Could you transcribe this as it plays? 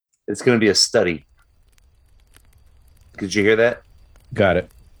It's going to be a study. Did you hear that? Got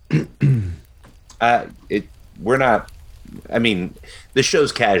it. It. We're not. I mean, the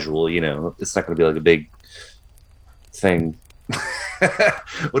show's casual. It's not going to be like a big thing.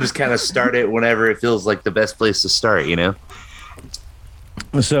 We'll just kind of start it whenever it feels like the best place to start.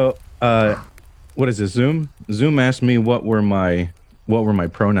 So, what is this? Zoom? Zoom asked me what were my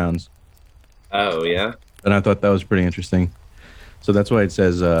pronouns, Oh yeah. and I thought that was pretty interesting. So that's why it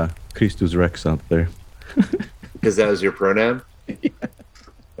says Christus Rex out there. Because that was your pronoun. Yeah.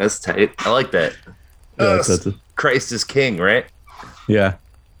 That's tight. I like that. Yeah, that's Christ is king, right? yeah.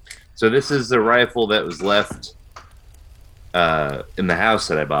 So this is the rifle that was left in the house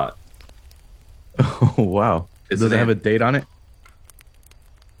that I bought. Oh wow! Does it have a date on it?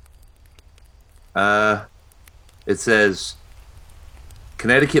 It says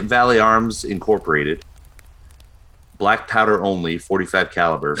Connecticut Valley Arms Incorporated, black powder only, 45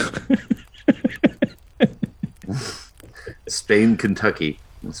 caliber, Spain, Kentucky.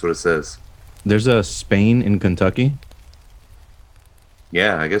 That's what it says. There's a Spain in Kentucky.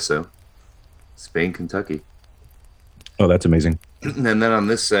 Yeah, I guess so. Spain, Kentucky. Oh, that's amazing. And then on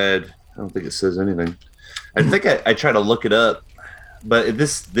this side, I don't think it says anything. I think I try to look it up, but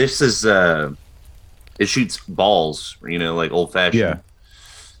this is it shoots balls, like old fashioned. Yeah.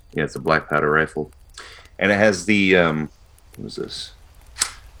 Yeah, it's a black powder rifle, and it has the what is this?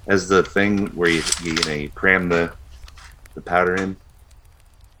 It has the thing where you cram the powder in.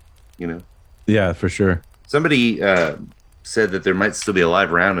 Yeah, for sure. Somebody said that there might still be a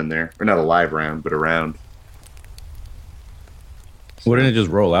live round in there, or not a live round, but a round. Wouldn't it just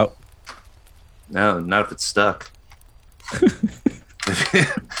roll out? No, not if it's stuck.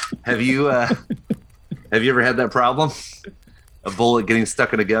 Have you ever had that problem? A bullet getting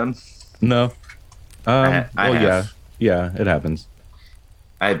stuck in a gun? No. I have. Yeah, it happens.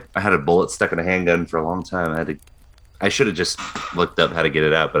 I had a bullet stuck in a handgun for a long time. I should have just looked up how to get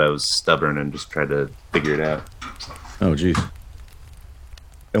it out, but I was stubborn and just tried to figure it out. Oh, geez.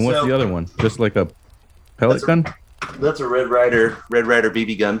 And what's the other one? Just like a pellet gun? That's a Red Ryder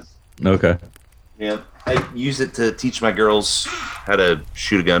BB gun. Okay. Yeah, I use it to teach my girls how to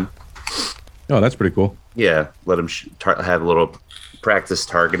shoot a gun. Oh, that's pretty cool. Yeah, let them have a little practice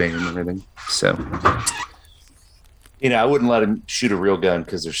targeting and everything. So, I wouldn't let them shoot a real gun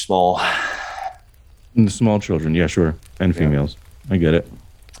because they're small. And the small children, yeah, sure. And females. I get it.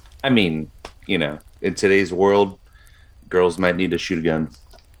 I mean, in today's world, girls might need to shoot a gun.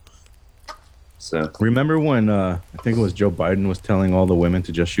 So remember when I think it was Joe Biden was telling all the women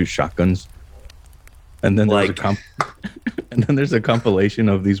to just shoot shotguns? And then there's and then there's a compilation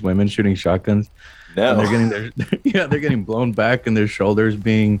of these women shooting shotguns. No. And they're getting blown back and their shoulders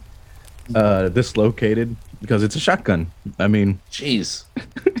being dislocated because it's a shotgun. I mean, jeez.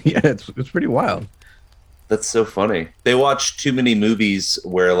 Yeah, it's pretty wild. That's so funny. They watch too many movies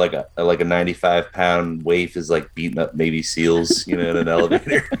where like a 95-pound waif is like beating up Navy SEALs, in an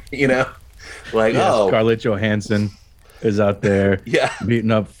elevator, Like, yes, oh, Scarlett Johansson is out there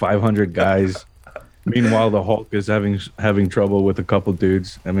beating up 500 guys. Meanwhile, the Hulk is having trouble with a couple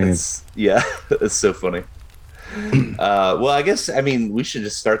dudes. I mean, it's so funny. Well, I guess, we should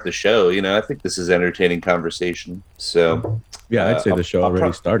just start the show. I think this is entertaining conversation. So yeah, I'd say the show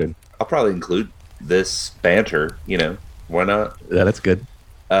already started. I'll probably include this banter, why not? Yeah, that's good.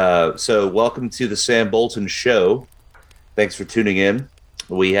 So welcome to the Sam Bolton Show. Thanks for tuning in.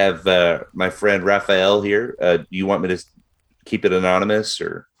 We have my friend Raphael here. You want me to keep it anonymous,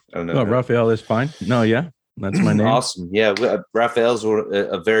 or I don't know? No, Raphael is fine. No, yeah, that's my name. Awesome. Yeah, Raphael's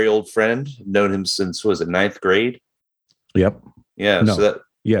a very old friend. Known him since, was it 9th grade? Yep. Yeah. No.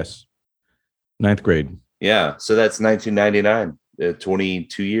 Yes. 9th grade. Yeah. So that's 1999.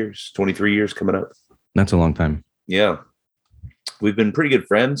 22 years, 23 years coming up. That's a long time. Yeah. We've been pretty good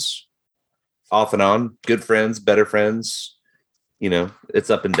friends, off and on. Good friends, better friends.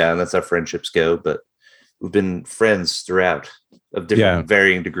 It's up and down. That's how friendships go. But we've been friends throughout of different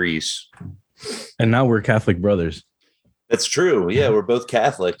varying degrees. And now we're Catholic brothers. That's true. Yeah, we're both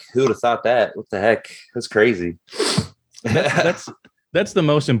Catholic. Who would have thought that? What the heck? That's crazy. That's the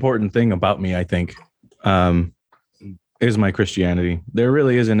most important thing about me, I think. Is my Christianity. There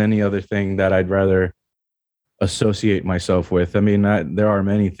really isn't any other thing that I'd rather associate myself with. I mean, there are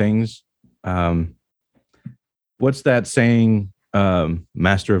many things. What's that saying?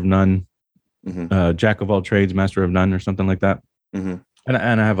 Master of none, jack of all trades, master of none, or something like that. Mm-hmm. And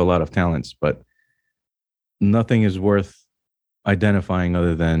I have a lot of talents, but nothing is worth identifying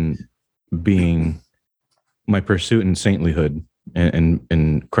other than being my pursuit in saintlyhood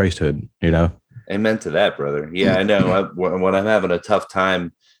and Christhood, Amen to that, brother. Yeah, I know. When I'm having a tough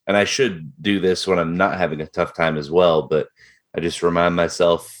time and I should do this when I'm not having a tough time as well, but I just remind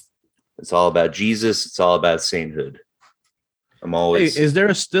myself it's all about Jesus. It's all about sainthood. I'm always. Hey, is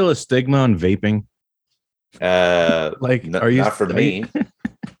there still a stigma on vaping? Like, are you not for me?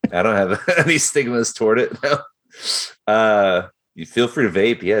 I don't have any stigmas toward it. No. You feel free to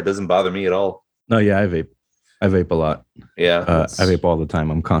vape. Yeah, it doesn't bother me at all. No, yeah, I vape. I vape a lot. Yeah, I vape all the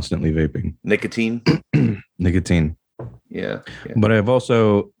time. I'm constantly vaping. Nicotine. Nicotine. Yeah. But I've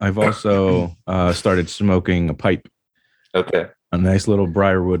also started smoking a pipe. Okay. A nice little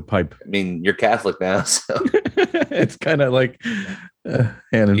briarwood pipe. I mean, you're Catholic now, so it's kind of like hand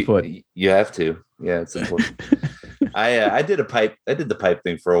and foot. You have to. Yeah, it's important. I did the pipe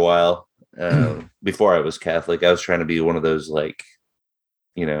thing for a while before I was Catholic. I was trying to be one of those, like,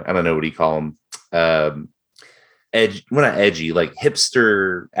 I don't know what do you call them, edge. Well, not edgy, like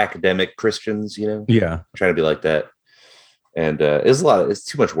hipster academic Christians. Yeah, trying to be like that, and it's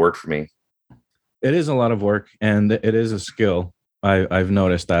too much work for me. It is a lot of work, and it is a skill. I've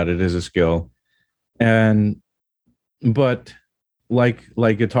noticed that it is a skill, but like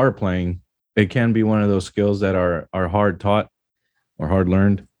guitar playing, it can be one of those skills that are hard taught or hard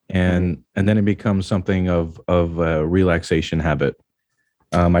learned, and then it becomes something of a relaxation habit.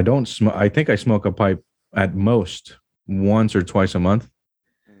 I don't smoke. I think I smoke a pipe at most once or twice a month,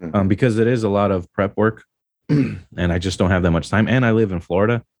 because it is a lot of prep work, and I just don't have that much time. And I live in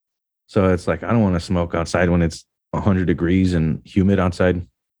Florida, so it's like I don't want to smoke outside when it's 100 degrees and humid outside.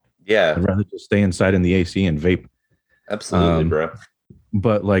 Yeah, I'd rather just stay inside in the AC and vape. Absolutely, bro.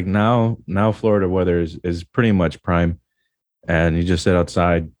 But like now Florida weather is pretty much prime, and you just sit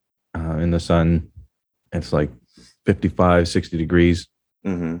outside in the sun. It's like 55, 60 degrees.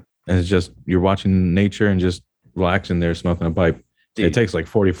 And it's just, you're watching nature and just relaxing there, smoking a pipe. Dude. It takes like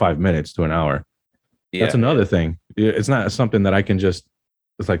 45 minutes to an hour. Yeah, that's another thing. It's not something that I can just,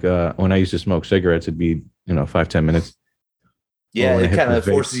 it's like when I used to smoke cigarettes, it'd be, 5-10 minutes. Yeah, it kind of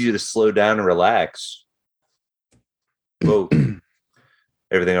forces you to slow down and relax. Whoa.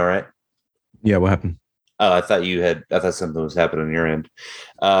 Everything all right? Yeah, what happened? Oh, I thought something was happening on your end.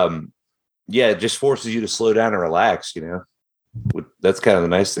 Yeah, it just forces you to slow down and relax, That's kind of the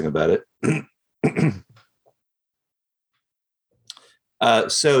nice thing about it.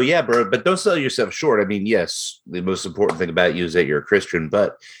 So yeah, bro, but don't sell yourself short. I mean, yes, the most important thing about you is that you're a Christian,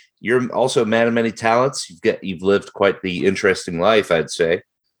 but you're also a man of many talents. You've lived quite the interesting life, I'd say.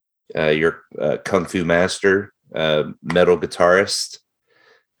 You're a kung fu master, metal guitarist,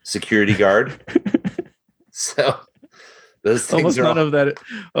 security guard. So those things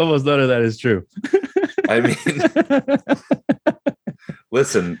almost none of that is true. I mean,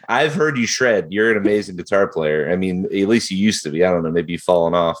 listen, I've heard you shred. You're an amazing guitar player. I mean, at least you used to be. I don't know, maybe you've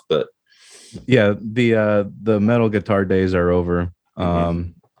fallen off, but yeah, the metal guitar days are over.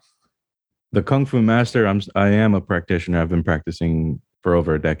 The Kung Fu Master, I am a practitioner. I've been practicing for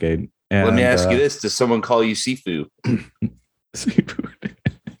over a decade. And, let me ask you this: does someone call you Sifu? Sifu.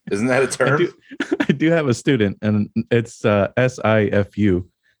 Isn't that a term? I do have a student, and it's SIFU.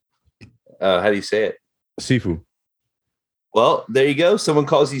 How do you say it? Sifu. Well, there you go. Someone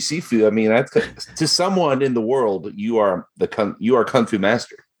calls you Sifu. I mean, to someone in the world, you are Kung Fu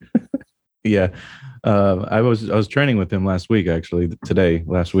Master. Yeah, I was training with him last week, actually. Today,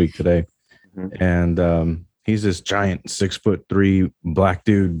 and he's this giant 6'3" black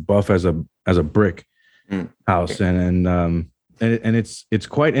dude, buff as a brick house, and it's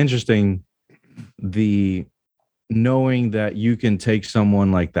quite interesting, the knowing that you can take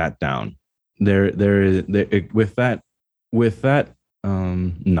someone like that down. With that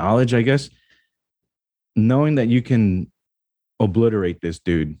knowledge, I guess, knowing that you can obliterate this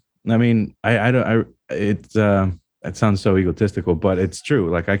dude. I mean, it sounds so egotistical, but it's true.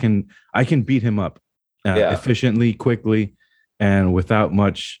 Like I can beat him up efficiently, quickly, and without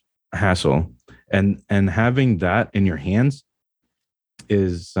much hassle. And having that in your hands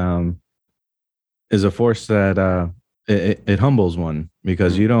is a force that it humbles one,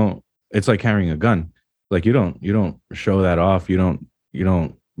 because you don't. It's like carrying a gun. Like you don't show that off. You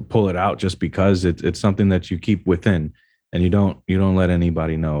don't pull it out just because it's something that you keep within, and you don't let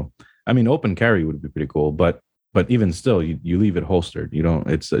anybody know. I mean, open carry would be pretty cool, but even still, you leave it holstered. You don't.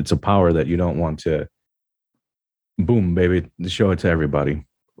 It's a power that you don't want to. Boom, baby! Show it to everybody.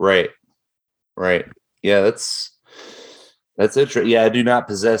 Right. Yeah, that's interesting. Yeah, I do not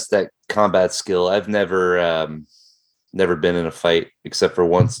possess that combat skill. I've never been in a fight except for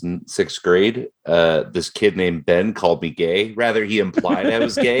once in 6th grade. This kid named Ben called me gay. Rather, he implied I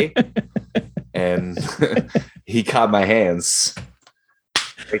was gay, and he caught my hands.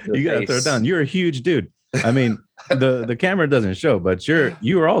 You gotta throw it down. You're a huge dude. I mean, the camera doesn't show, but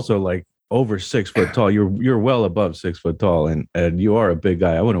you are also like over 6 foot tall. You're well above 6 foot tall, and you are a big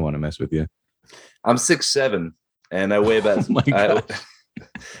guy. I wouldn't want to mess with you. I'm 6'7", and I weigh about Oh my gosh.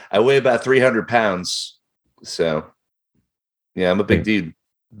 I weigh about 300 pounds. So yeah, I'm a big dude.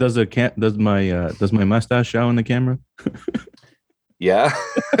 Does my mustache show in the camera? Yeah,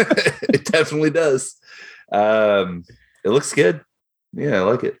 it definitely does. It looks good. Yeah, I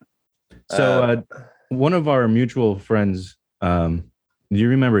like it. So one of our mutual friends, do you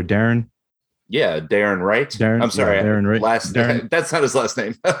remember Darren? Yeah, Darren Wright. Darren, I'm sorry, yeah, Darren Wright. Darren. That's not his last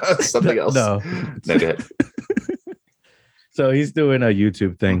name. Something else. No, no, go ahead. So he's doing a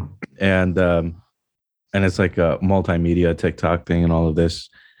YouTube thing, and it's like a multimedia TikTok thing and all of this.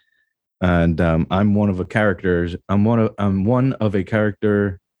 And I'm one of the characters. I'm one of a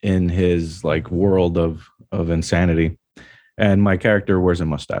character in his like world of insanity, and my character wears a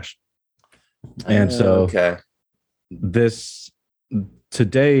mustache. And so this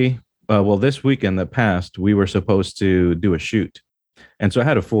weekend that passed, we were supposed to do a shoot, and so I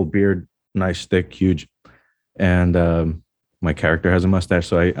had a full beard, nice, thick, huge, and my character has a mustache,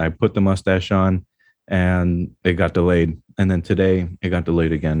 so I put the mustache on, and it got delayed, and then today it got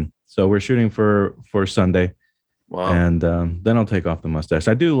delayed again. So we're shooting for Sunday. Wow. And then I'll take off the mustache.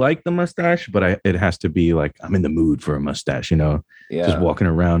 I do like the mustache, but it has to be like I'm in the mood for a mustache, just walking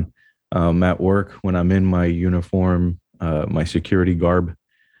around at work when I'm in my uniform, my security garb.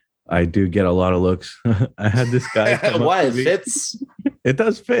 I do get a lot of looks. I had this guy. Why it fits? It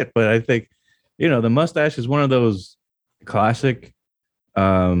does fit, but I think, the mustache is one of those classic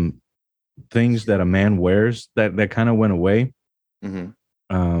things that a man wears that kind of went away. Mm-hmm.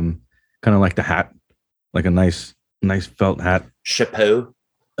 Kind of like the hat, like a nice felt hat. Chapeau.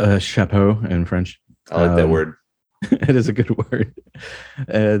 Chapeau in French. I like that word. It is a good word.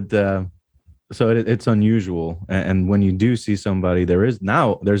 And so it's unusual. And when you do see somebody, there's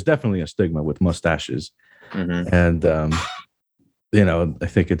definitely a stigma with mustaches. Mm-hmm. And, I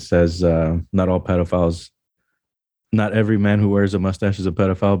think it says not all pedophiles, not every man who wears a mustache is a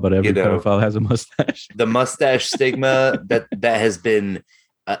pedophile, but every pedophile has a mustache. The mustache stigma that has been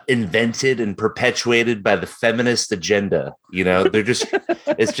invented and perpetuated by the feminist agenda.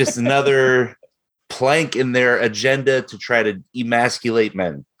 It's just another plank in their agenda to try to emasculate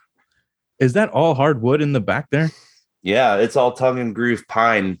men. Is that all hardwood in the back there? Yeah, it's all tongue and groove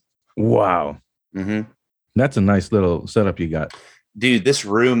pine. Wow. Mm-hmm. That's a nice little setup you got. Dude, this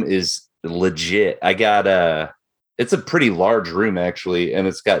room is legit. I got it's a pretty large room actually, and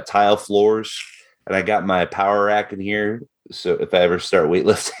it's got tile floors, and I got my power rack in here. So if I ever start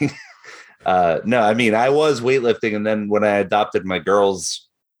weightlifting, no, I mean, I was weightlifting, and then when I adopted my girls,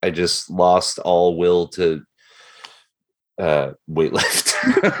 I just lost all will to weightlift.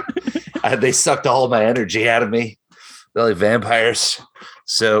 They sucked all my energy out of me. They're like vampires.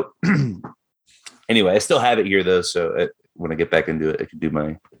 So anyway, I still have it here though. So when I get back into it, I can do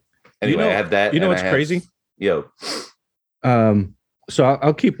my. Anyway, I have that. What's crazy? Yo. So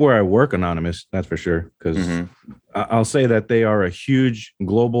I'll keep where I work anonymous. That's for sure. Because I'll say that they are a huge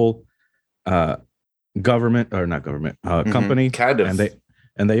global government or not government company. Kind of.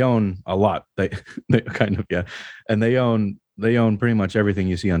 And they own a lot. They kind of, yeah. And they own pretty much everything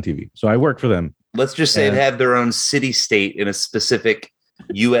you see on TV. So I work for them. Let's just say they have their own city state in a specific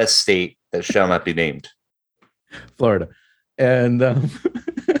U.S. state that shall not be named. Florida. And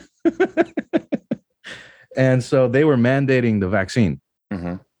and so they were mandating the vaccine.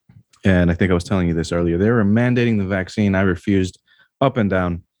 Mm-hmm. And I think I was telling you this earlier. They were mandating the vaccine. I refused up and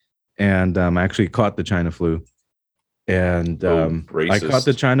down. And I actually caught the China flu. And I caught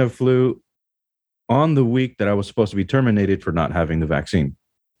the China flu on the week that I was supposed to be terminated for not having the vaccine.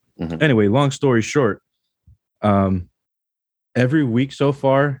 Mm-hmm. Anyway, long story short, every week so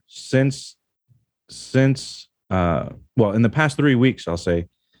far since in the past 3 weeks, I'll say,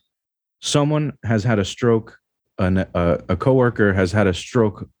 someone has had a stroke. A coworker has had a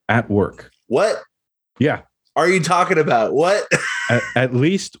stroke at work. What? Yeah. Are you talking about? What? at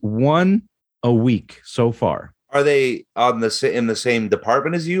least one a week so far. Are they in the same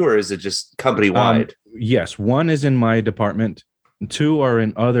department as you, or is it just company wide? Yes, one is in my department. 2 are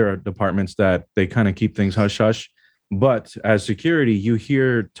in other departments that they kind of keep things hush hush. But as security, you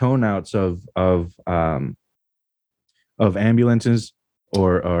hear tone outs of ambulances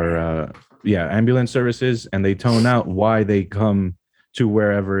or ambulance services, and they tone out why they come to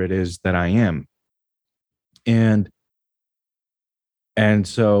wherever it is that I am. And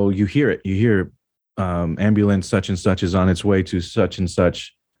so you hear it. You hear ambulance such and such is on its way to such and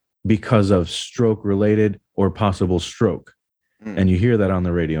such because of stroke related or possible stroke. And you hear that on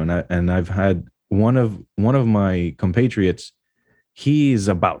the radio. And I've had one of my compatriots, he's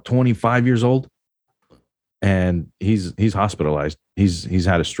about 25 years old, and he's hospitalized. He's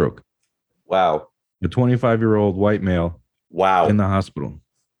had a stroke. Wow. A 25-year-old white male in Wow. the hospital.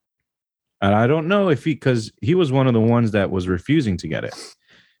 And I don't know if because he was one of the ones that was refusing to get it.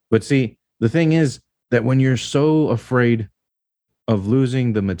 But see, the thing is that when you're so afraid of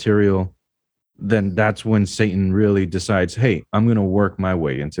losing the material, then that's when Satan really decides, hey, I'm going to work my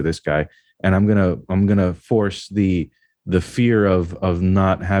way into this guy, and I'm going to force the fear of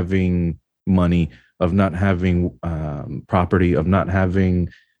not having money, of not having property, of not having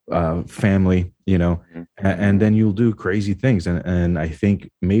family, and then you'll do crazy things. And I think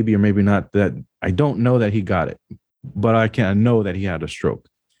maybe or maybe not, that I don't know that he got it, but I know that he had a stroke.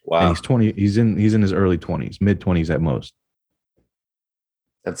 Wow. And he's 20. He's in his early 20s, mid 20s at most.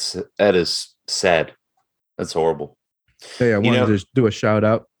 That is sad. That's horrible. Hey, I wanted to do a shout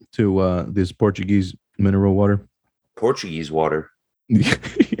out to this Portuguese mineral water. Portuguese water.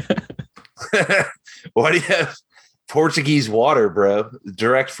 Why do you have Portuguese water, bro?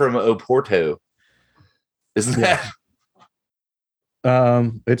 Direct from Oporto. Isn't that?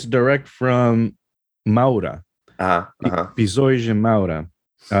 It's direct from Maura. Pisões de Maura.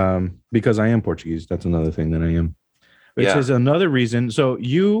 Because I am Portuguese. That's another thing that I am. Which is another reason. So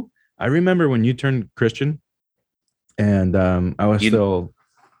I remember when you turned Christian, and I was still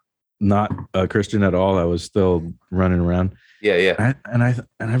not a Christian at all. I was still running around. Yeah. And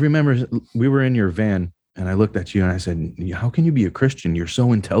I remember we were in your van, and I looked at you and I said, "How can you be a Christian? You're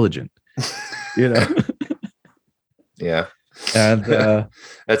so intelligent." Yeah. And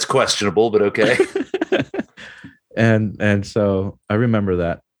that's questionable, but okay. and so I remember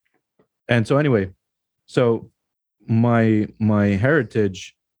that. And so anyway, so my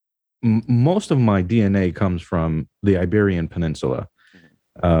heritage, most of my DNA comes from the Iberian Peninsula.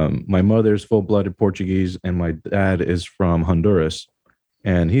 My mother's full-blooded Portuguese, and my dad is from Honduras,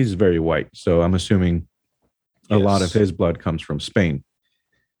 and he's very white. So I'm assuming a lot of his blood comes from Spain.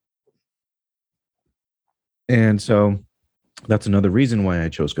 And so that's another reason why I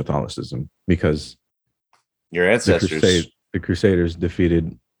chose Catholicism, because your ancestors, the Crusaders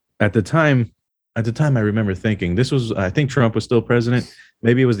defeated at the time. At the time, I remember thinking I think Trump was still president.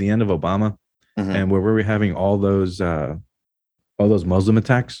 Maybe it was the end of Obama, and where we were having all those Muslim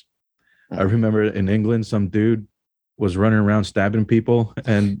attacks. I remember in England, some dude was running around stabbing people,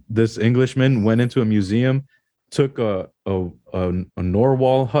 and this Englishman went into a museum, took a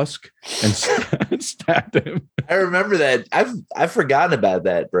narwhal husk, and stabbed him. I remember that. I've forgotten about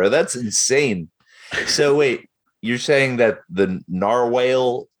that, bro. That's insane. So wait, you're saying that the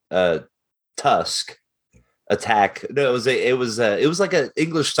narwhal tusk attack? No, it was like an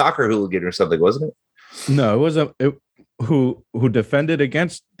English soccer hooligan or something, wasn't it? No, it was who defended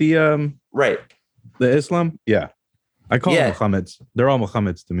against the right, the Islam. Yeah, I call them Muhammad's. They're all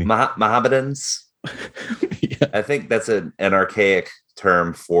Muhammad's to me. Mohammedans. I think that's an archaic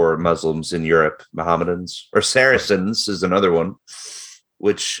term for Muslims in Europe. Mohammedans or Saracens is another one,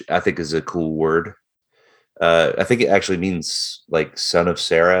 which I think is a cool word. I think it actually means like son of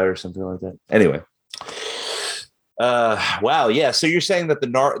Sarah or something like that. Anyway. Wow. Yeah. So you're saying that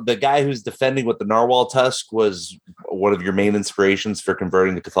the guy who's defending with the narwhal tusk was one of your main inspirations for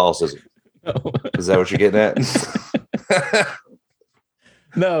converting to Catholicism? No. Is that what you're getting at?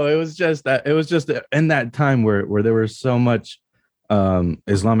 No, it was just in that time where there was so much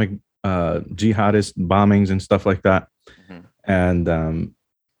Islamic jihadist bombings and stuff like that. And I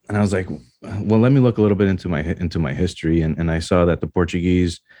was like, well, let me look a little bit into my history, and I saw that the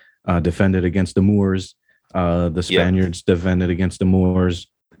Portuguese defended against the Moors. The Spaniards defended against the Moors,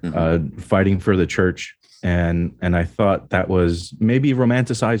 fighting for the church, and I thought that was maybe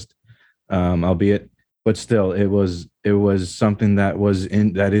romanticized, albeit, but still, it was something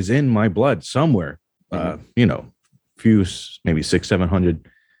that is in my blood somewhere. Few maybe 600-700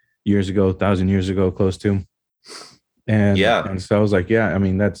 years ago, 1,000 years ago, close to, and so I was like, I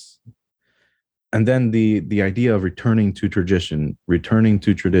mean that's. And then the idea of returning to tradition,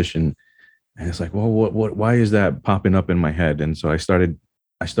 and it's like, well, what? Why is that popping up in my head? And so I started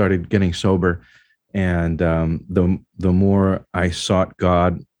getting sober, and the more I sought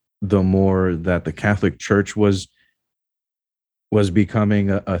God, the more that the Catholic Church was becoming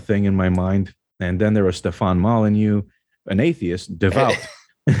a thing in my mind. And then there was Stefan Molyneux, an atheist, devout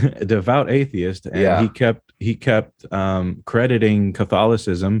atheist, and he kept crediting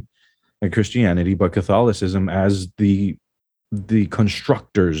Catholicism and Christianity, but Catholicism as the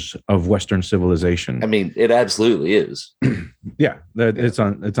constructors of Western civilization. I mean, it absolutely is. It's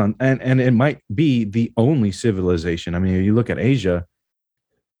on, and it might be the only civilization. I mean, you look at Asia,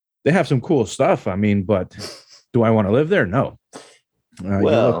 they have some cool stuff. I mean, but do I want to live there? No.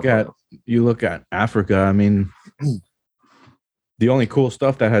 Well, You look at Africa. I mean, the only cool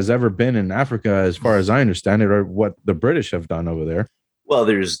stuff that has ever been in Africa, as far as I understand it, are what the British have done over there. well,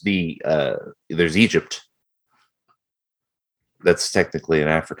 there's Egypt. That's technically in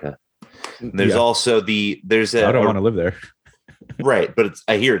Africa. There's also there's I don't want to live there. Right, but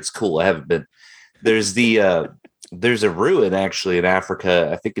I hear it's cool. I haven't been. There's there's a ruin actually in Africa.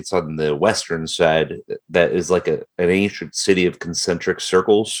 I think it's on the western side that is like an ancient city of concentric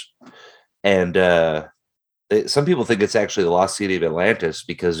circles, and some people think it's actually the lost city of Atlantis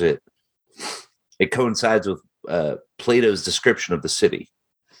because it coincides with Plato's description of the city.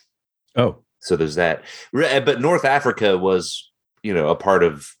 Oh, so there's that. But North Africa was, a part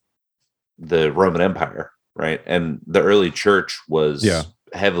of the Roman Empire, right? And the early church was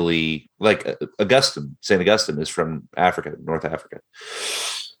heavily like St. Augustine is from Africa, North Africa.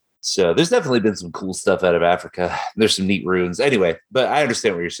 So there's definitely been some cool stuff out of Africa. There's some neat ruins. Anyway, but I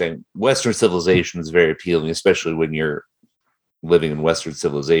understand what you're saying. Western civilization is very appealing, especially when you're living in Western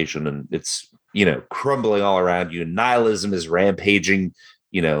civilization and it's, crumbling all around you. Nihilism is rampaging.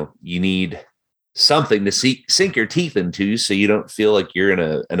 You need something to sink your teeth into so you don't feel like you're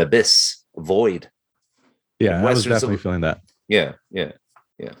in an abyss, a void. Yeah, I was definitely feeling that. Yeah.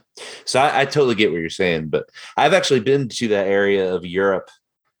 So I totally get what you're saying, but I've actually been to that area of Europe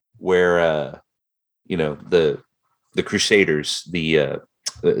where, the Crusaders, the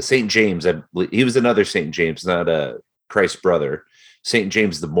St. James, he was another St. James, not Christ's brother. St.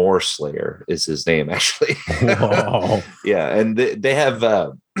 James the Moor Slayer is his name, actually. Whoa. Yeah, and they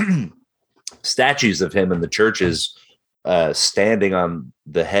have statues of him in the churches standing on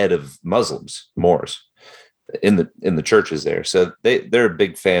the head of Muslims, Moors, in the churches there. So they're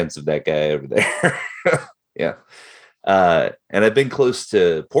big fans of that guy over there. Yeah. And I've been close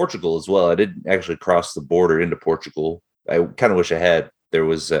to Portugal as well. I didn't actually cross the border into Portugal. I kind of wish I had. There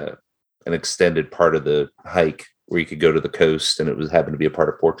was an extended part of the hike where you could go to the coast and it happened to be a part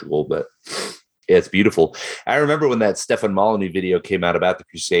of Portugal, but yeah, it's beautiful. I remember when that Stefan Molyneux video came out about the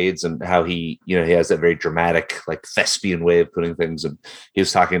Crusades and how he has that very dramatic, like thespian way of putting things. And he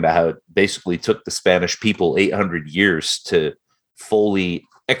was talking about how it basically took the Spanish people 800 years to fully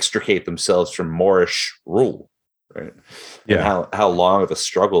extricate themselves from Moorish rule. Right. Yeah. And how long of a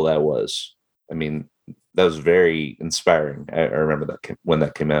struggle that was. I mean, that was very inspiring. I remember that when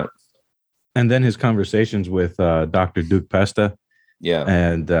that came out. And then his conversations with Dr. Duke Pesta. Yeah.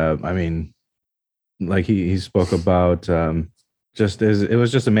 And I mean, like he spoke about it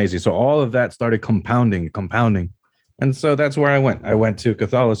was just amazing. So all of that started compounding. And so that's where I went. I went to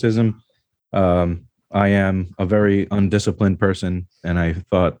Catholicism. I am a very undisciplined person. And I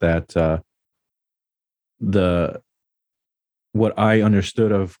thought that what I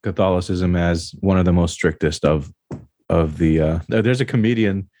understood of Catholicism as one of the most strictest of the there's a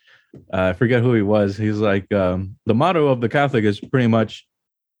comedian, I forget who he was. He's like, the motto of the Catholic is pretty much,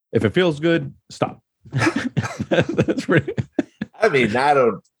 if it feels good, stop. That's pretty. I mean, I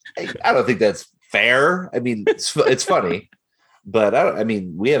don't think that's fair. I mean, it's funny, but I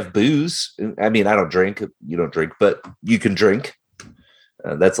mean, we have booze. I mean, I don't drink. You don't drink, but you can drink.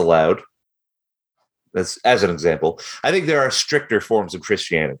 That's allowed. That's as an example. I think there are stricter forms of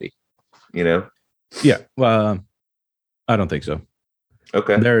Christianity. Yeah. Well, I don't think so.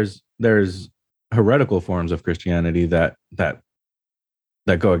 Okay. There's heretical forms of Christianity that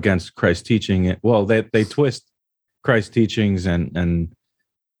go against Christ's teaching. Well, they twist Christ's teachings and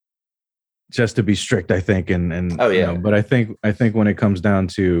just to be strict, I think. And oh yeah. But I think when it comes down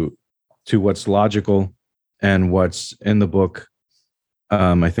to what's logical and what's in the book,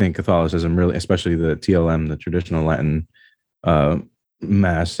 I think Catholicism really, especially the TLM, the traditional Latin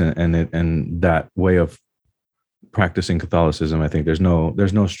mass, and that way of practicing Catholicism, I think there's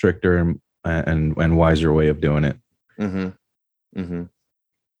no stricter and wiser way of doing it. Mm-hmm. Mm-hmm.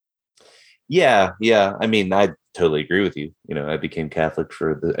 Yeah. I mean, I totally agree with you. I became Catholic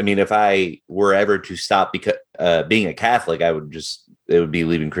if I were ever to stop being a Catholic, it would be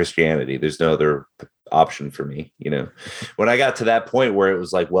leaving Christianity. There's no other option for me. When I got to that point where it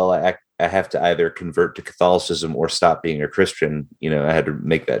was like, well, I have to either convert to Catholicism or stop being a Christian, I had to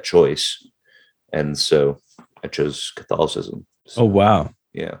make that choice. And so I chose Catholicism. So, oh, wow.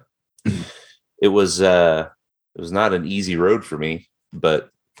 Yeah. It was not an easy road for me, but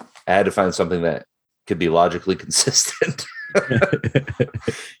I had to find something that could be logically consistent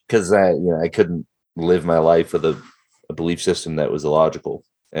because I couldn't live my life with a belief system that was illogical.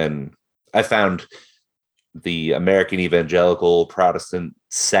 And I found the American evangelical Protestant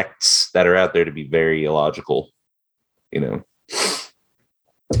sects that are out there to be very illogical,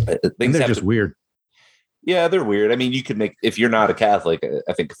 And Things they're have just to, weird. yeah, they're weird. I mean, you could make, if you're not a Catholic,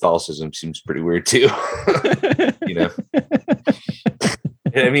 I think Catholicism seems pretty weird too. You know,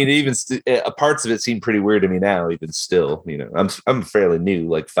 I mean, even parts of it seem pretty weird to me now, even still. You know, I'm fairly new,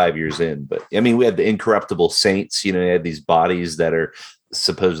 like 5 years in, but I mean, we had the incorruptible saints. You know, they had these bodies that are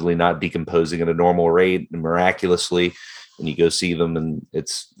supposedly not decomposing at a normal rate, and miraculously, when you go see them, and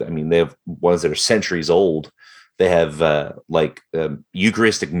I mean, they have ones that are centuries old. They have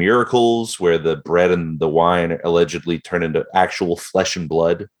Eucharistic miracles where the bread and the wine allegedly turn into actual flesh and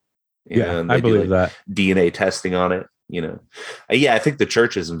blood. Yeah, And I they do believe like that. DNA testing on it. You know, yeah, I think the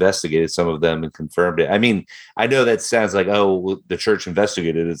church has investigated some of them and confirmed it. I mean, I know that sounds like, oh, well, the church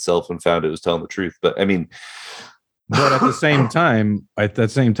investigated itself and found it was telling the truth, but I mean, But at the same time,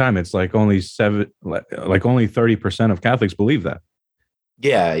 it's like only 30% of Catholics believe that.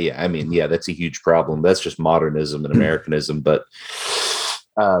 yeah. I mean, yeah, that's a huge problem. That's just modernism and Americanism. But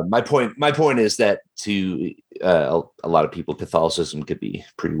my point is that to a lot of people, Catholicism could be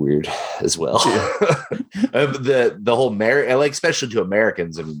pretty weird as well. Yeah. The whole Mary, like especially to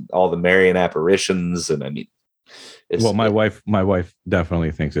Americans, I mean, all the Marian apparitions, and I mean, well, my wife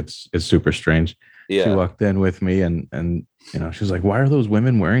definitely thinks it's super strange. Yeah. She walked in with me, and you know, she's like, "Why are those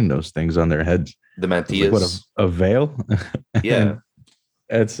women wearing those things on their heads? The mantillas? Like, what, a veil?" Yeah.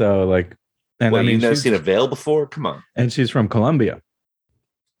 And so, like, and well, I mean, you've never seen a veil before? Come on. And she's from Colombia.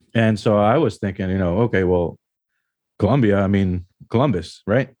 And so I was thinking, you know, okay, well, Colombia, I mean, Columbus,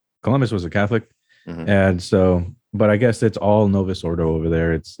 right? Columbus was a Catholic. Mm-hmm. And so, but I guess it's all Novus Ordo over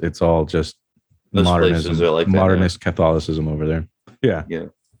there. It's all just those modernism, like modernist Catholicism over there. Yeah. Yeah.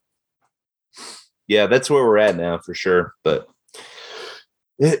 Yeah, that's where we're at now for sure. But,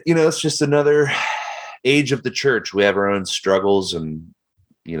 you know, it's just another age of the church. We have our own struggles, and,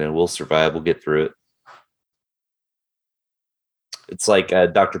 you know, we'll survive. We'll get through it. It's like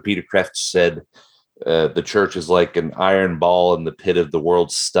Dr. Peter Kreeft said, the church is like an iron ball in the pit of the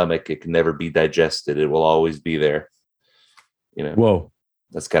world's stomach. It can never be digested. It will always be there. You know, whoa,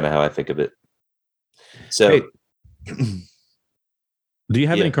 that's kind of how I think of it. So, hey, do you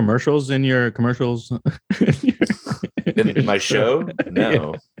have any commercials in your commercials? In my show?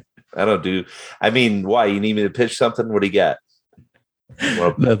 No, I don't do. I mean, why? You need me to pitch something? What do you got?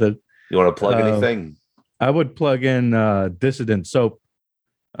 Nothing. You want to plug anything? I would plug in Dissident soaps.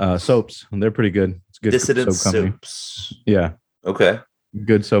 They're pretty good. It's good. Dissident soap company. Soaps. Yeah. Okay.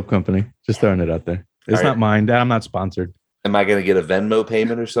 Good soap company. Just throwing it out there. It's all not mine. I'm not sponsored. Am I going to get a Venmo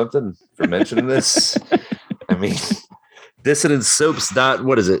payment or something for mentioning this? I mean, Dissident Soaps.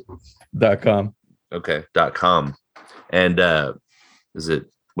 What is it? .com. Okay. .com. And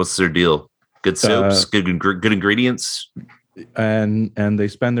what's their deal? Good soaps, good ingredients, and they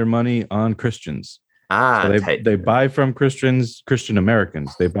spend their money on Christians. So they buy from Christians, Christian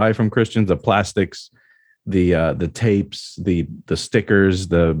Americans. They buy from Christians the plastics, the tapes, the stickers,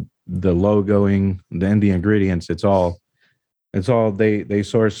 the logoing, and the ingredients. It's all they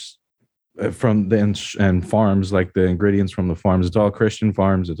source from and farms, like the ingredients from the farms. It's all Christian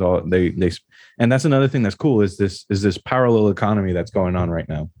farms. It's all they and that's another thing that's cool is this parallel economy that's going on right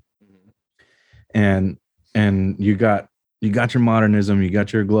now. And you got your modernism, you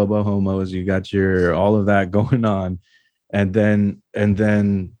got your global homos, you got your all of that going on, and then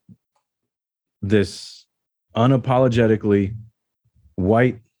this unapologetically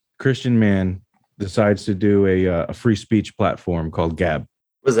white Christian man decides to do a free speech platform called Gab.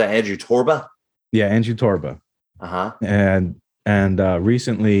 Was that Andrew Torba? Yeah, Andrew Torba. And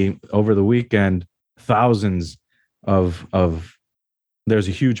recently over the weekend, thousands of there's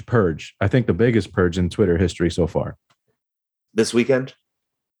a huge purge. I think the biggest purge in Twitter history so far. This weekend?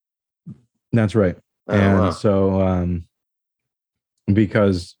 That's right. Wow. So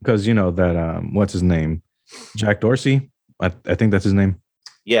because you know that what's his name? Jack Dorsey. I think that's his name.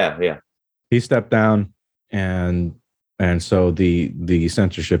 Yeah. He stepped down, and so the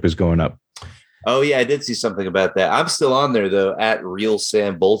censorship is going up. Oh yeah, I did see something about that. I'm still on there though, at Real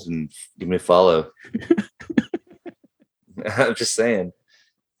Sam Bolton. Give me a follow. I'm just saying.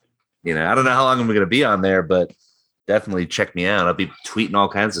 You know, I don't know how long I'm going to be on there, but definitely check me out. I'll be tweeting all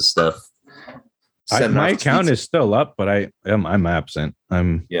kinds of stuff. My account is still up, but I'm absent.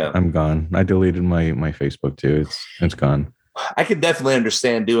 I'm gone. I deleted my Facebook too. It's gone. I can definitely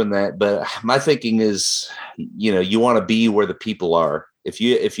understand doing that, but my thinking is, you know, you want to be where the people are. If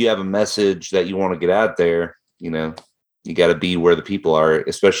you have a message that you want to get out there, you know, you got to be where the people are,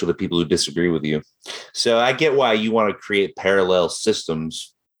 especially the people who disagree with you. So I get why you want to create parallel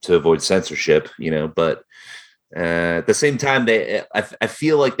systems to avoid censorship, you know, but at the same time, I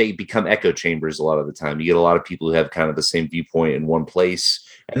feel like they become echo chambers a lot of the time. You get a lot of people who have kind of the same viewpoint in one place,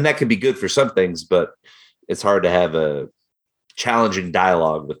 And that can be good for some things, but it's hard to have a challenging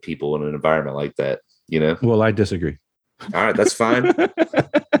dialogue with people in an environment like that, you know? Well, I disagree. All right, that's fine.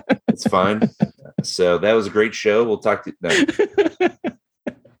 That's fine. So that was a great show. We'll talk to no.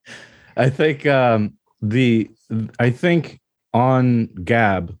 I think I think on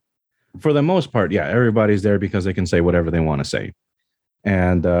Gab, for the most part, yeah, everybody's there because they can say whatever they want to say,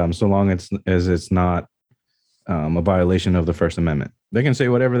 and so long as it's not a violation of the First Amendment, they can say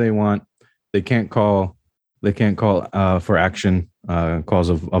whatever they want. They can't call for action, cause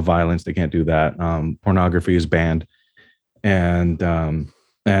of violence. They can't do that. Pornography is banned, and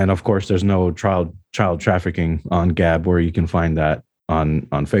of course, there's no child trafficking on Gab, where you can find that on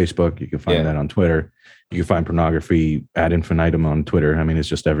Facebook. You can find that on Twitter. You can find pornography ad infinitum on Twitter. I mean, it's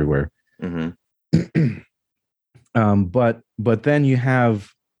just everywhere. Mm-hmm. But then you have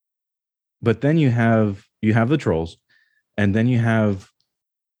the trolls, and then you have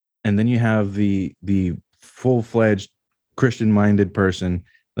the full-fledged Christian-minded person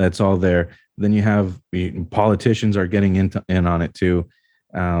that's all there. Then you have politicians are getting in on it too.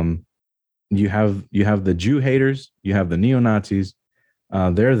 You have the Jew haters, you have the neo-Nazis.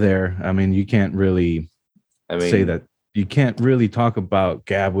 They're there. I mean, you can't really say that. You can't really talk about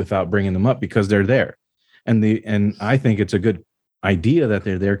Gab without bringing them up, because they're there. And I think it's a good idea that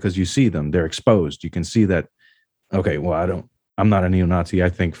they're there, because you see them, they're exposed. You can see that, okay, well, I'm not a neo-Nazi. I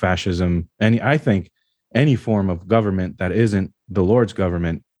think fascism, I think any form of government that isn't the Lord's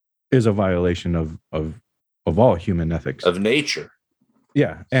government is a violation of all human ethics, of nature.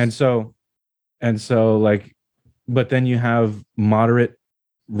 Yeah. And so like, but then you have moderate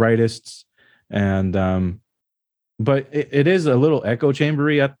rightists, and but it is a little echo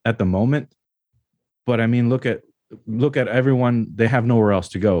chambery at the moment. But I mean, look at everyone. They have nowhere else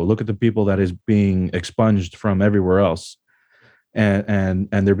to go. Look at the people that is being expunged from everywhere else, and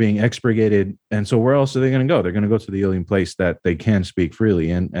they're being expurgated. And so where else are they going to go? They're going to go to the only place that they can speak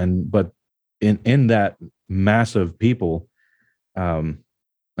freely. But in that mass of people, I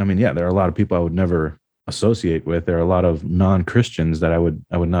mean, yeah, there are a lot of people I would never associate with. There are a lot of non-Christians that I would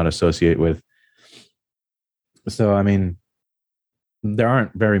not associate with. So, I mean, there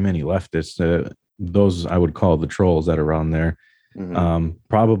aren't very many leftists. Those I would call the trolls that are on there. Mm-hmm.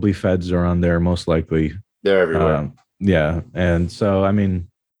 Probably feds are on there, most likely. They're everywhere. Yeah. And so, I mean,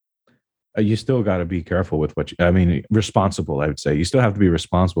 you still got to be careful with responsible, I would say. You still have to be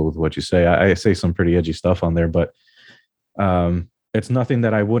responsible with what you say. I say some pretty edgy stuff on there, but it's nothing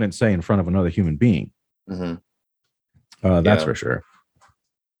that I wouldn't say in front of another human being. Mm-hmm. That's for sure.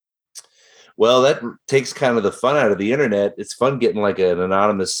 Well, that takes kind of the fun out of the internet. It's fun getting like an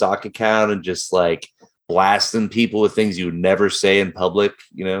anonymous sock account and just like blasting people with things you would never say in public,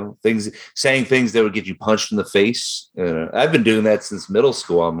 saying things that would get you punched in the face. I've been doing that since middle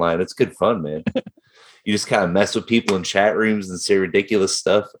school online. It's good fun, man. You just kind of mess with people in chat rooms and say ridiculous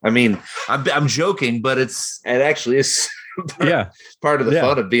stuff. I mean, I'm joking, but it actually is part of the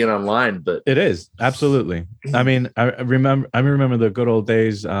fun of being online. But it is absolutely. I mean, I remember the good old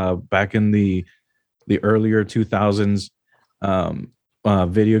days back in the earlier 2000s.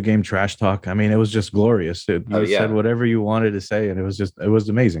 Video game trash talk. I mean, it was just glorious. You said whatever you wanted to say, and it was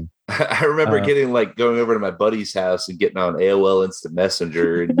amazing. I remember going over to my buddy's house and getting on AOL Instant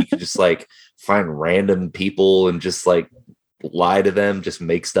Messenger, and you could just like find random people and just like lie to them, just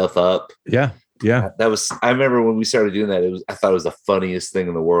make stuff up. Yeah. I remember when we started doing that, I thought it was the funniest thing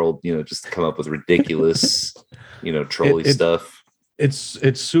in the world, just to come up with ridiculous, trolly stuff. It's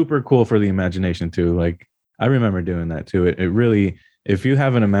super cool for the imagination too. Like, I remember doing that too. It really, if you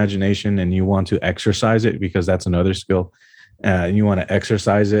have an imagination and you want to exercise it, because that's another skill, and you want to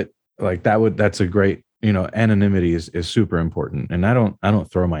exercise it, like that's a great, anonymity is super important. And I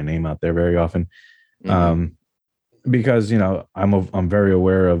don't throw my name out there very often. Mm-hmm. Because, I'm very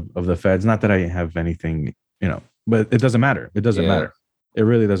aware of the feds. Not that I have anything, but it doesn't matter. It doesn't matter. It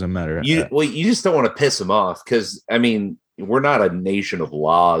really doesn't matter. You just don't want to piss them off, because, I mean, we're not a nation of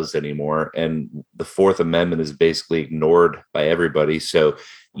laws anymore, and the Fourth Amendment is basically ignored by everybody. So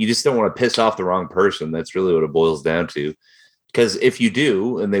you just don't want to piss off the wrong person. That's really what it boils down to. Because if you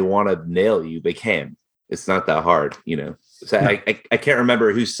do, and they want to nail you, they can. It's not that hard, So no. I can't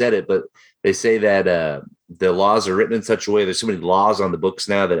remember who said it, but they say that the laws are written in such a way. There's so many laws on the books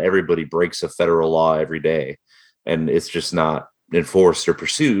now that everybody breaks a federal law every day, and it's just not enforced or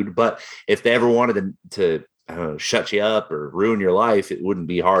pursued. But if they ever wanted to shut you up or ruin your life, it wouldn't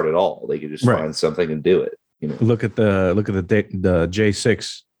be hard at all. They could just find something and do it. Look at the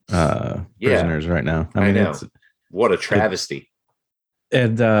J6 prisoners right now. I mean, know. What a travesty.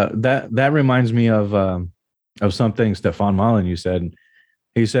 And that reminds me of something Stefan Molyneux said.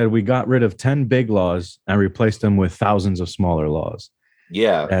 He said we got rid of 10 big laws and replaced them with thousands of smaller laws.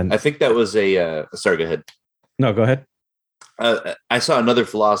 Yeah, And I think that was a. Sorry, go ahead. no, go ahead. I saw another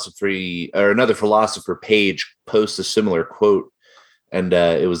philosopher page post a similar quote, and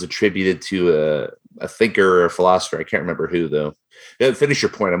it was attributed to a thinker or a philosopher. I can't remember who though. Yeah, finish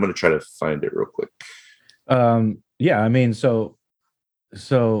your point. I'm going to try to find it real quick. Yeah, I mean, well,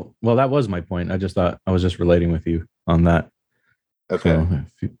 that was my point. I just thought I was just relating with you on that. Okay. So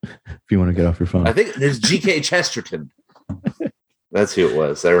if you want to get off your phone, I think there's G.K. Chesterton. That's who it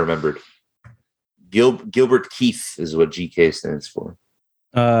was. I remembered. Gilbert Keith is what GK stands for.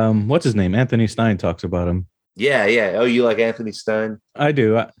 What's his name? Anthony Stein talks about him. Yeah. Oh, you like Anthony Stein? I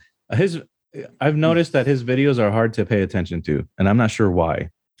do. I've noticed that his videos are hard to pay attention to, and I'm not sure why.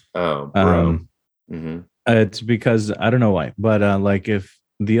 Oh, bro. It's because I don't know why, but like if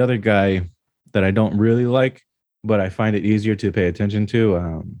the other guy that I don't really like, but I find it easier to pay attention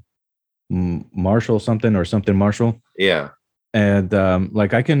to, Marshall something or something Marshall. Yeah. And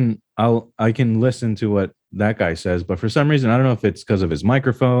like I can listen to what that guy says, but for some reason I don't know if it's because of his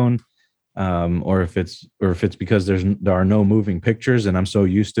microphone, or if it's because there are no moving pictures, and I'm so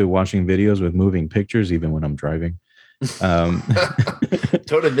used to watching videos with moving pictures even when I'm driving.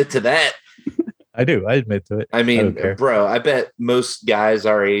 Don't admit to that. I do. I admit to it. I mean, bro, I bet most guys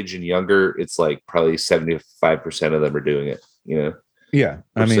our age and younger, it's like probably 75% of them are doing it. You know. Yeah,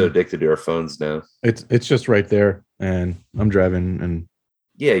 We're so addicted to our phones now. It's just right there, and I'm driving, and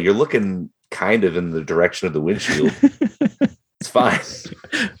yeah, you're looking kind of in the direction of the windshield. It's fine.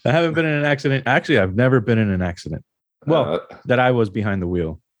 I haven't been in an accident. Actually, I've never been in an accident. Well, that I was behind the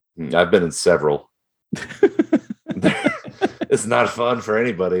wheel. I've been in several. It's not fun for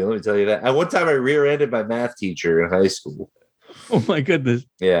anybody. Let me tell you that. One time I rear-ended my math teacher in high school. Oh my goodness.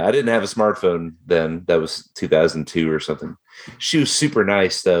 Yeah, I didn't have a smartphone then. That was 2002 or something. She was super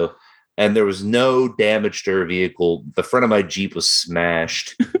nice though, and there was no damage to her vehicle. The front of my Jeep was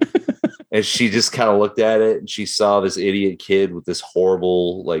smashed. And she just kind of looked at it and she saw this idiot kid with this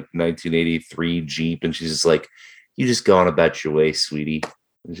horrible like 1983 Jeep, and she's just like, "You just go on about your way, sweetie."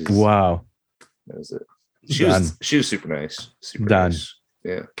 Wow. That was it. She was super nice. Super nice.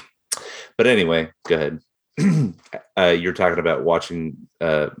 Yeah. But anyway, go ahead. You're talking about watching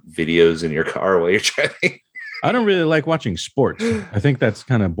videos in your car while you're driving. I don't really like watching sports. I think that's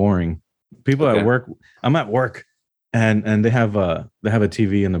kind of boring. People at work, I'm at work, and they have a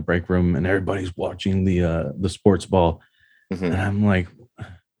TV in the break room, and everybody's watching the sports ball. Mm-hmm. And I'm like,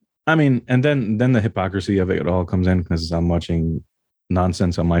 I mean, and then the hypocrisy of it all comes in because I'm watching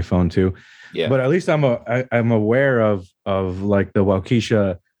nonsense on my phone too. Yeah. But at least I'm aware of like the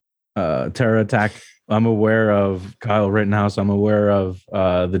Waukesha terror attack. I'm aware of Kyle Rittenhouse. I'm aware of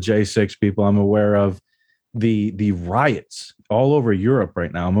the J6 people. I'm aware of the riots all over Europe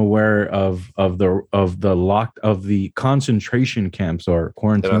right now. I'm aware of the concentration camps or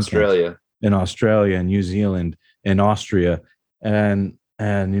quarantine camps in Australia and New Zealand and Austria, and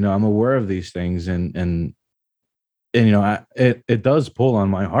I'm aware of these things, and it does pull on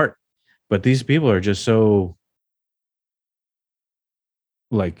my heart. But these people are just so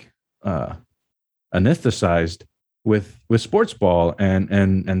like anesthetized with sports ball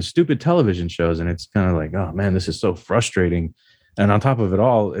and stupid television shows, and it's kind of like, oh man, this is so frustrating. And on top of it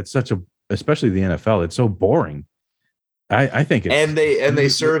all, it's especially the NFL, it's so boring. I think it's, they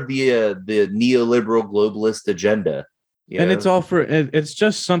serve the neoliberal globalist agenda, and it's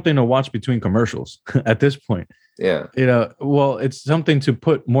just something to watch between commercials at this point. Yeah. Well, it's something to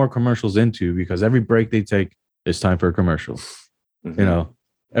put more commercials into, because every break they take is time for a commercial. Mm-hmm.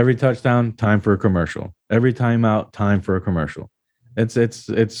 Every touchdown, time for a commercial. Every timeout, time for a commercial.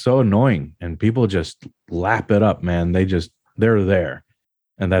 It's so annoying, and people just lap it up, man. They're there,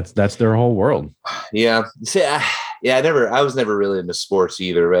 and that's their whole world. Yeah. See, I was never really into sports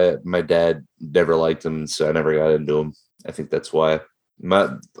either. Right? My dad never liked them, so I never got into them. I think that's why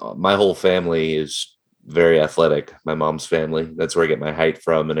my whole family is very athletic. My mom's family, that's where I get my height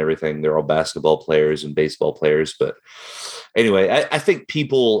from and everything. They're all basketball players and baseball players. But anyway, I think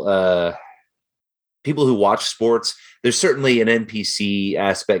people who watch sports, there's certainly an NPC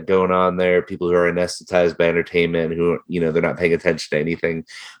aspect going on there. People who are anesthetized by entertainment, who, they're not paying attention to anything.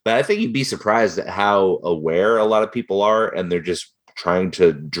 But I think you'd be surprised at how aware a lot of people are, and they're just trying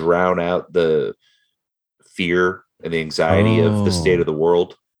to drown out the fear and the anxiety of the state of the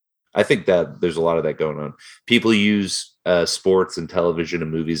world. I think that there's a lot of that going on. People use sports and television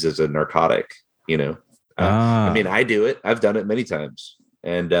and movies as a narcotic, I mean, I do it. I've done it many times.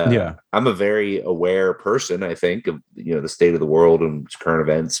 And I'm a very aware person, I think, of, the state of the world and current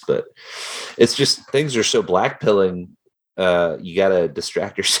events. But it's just, things are so blackpilling you gotta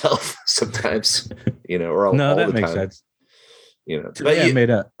distract yourself sometimes, or No, all that the makes time, sense. But Today I made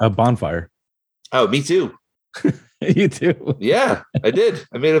a bonfire. oh, me too. You too. Yeah, I did.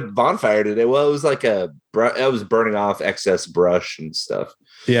 I made a bonfire today. Well, it was like I was burning off excess brush and stuff.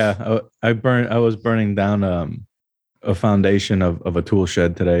 Yeah, I was burning down a foundation of a tool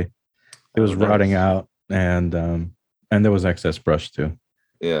shed today. It was rotting Nice. out, and there was excess brush too.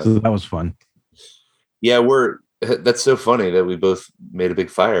 Yeah. So that was fun. Yeah, that's so funny that we both made a big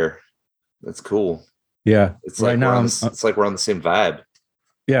fire. That's cool. Yeah. It's Right like now, it's like we're on the same vibe.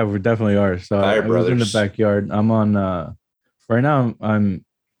 yeah, we definitely are. So Fire I was in the brothers. backyard. I'm on. Right now, I'm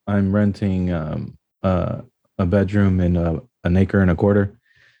renting a bedroom in an acre and a quarter,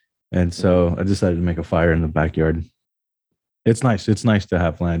 and so I decided to make a fire in the backyard. It's nice. It's nice to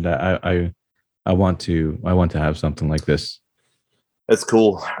have land. I want to have something like this. That's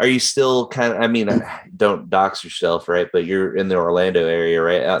cool. Are you still kind of, I mean, don't dox yourself, right? But you're in the Orlando area,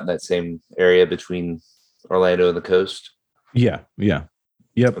 right? Out in that same area between Orlando and the coast. Yeah. Yeah.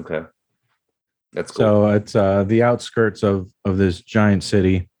 Yep. Okay. That's cool. So it's the outskirts of this giant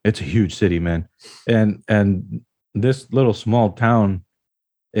city. It's a huge city, man, and this little small town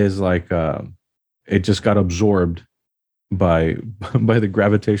is like it just got absorbed by by the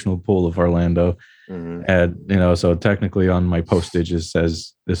gravitational pull of Orlando, and so technically on my postage it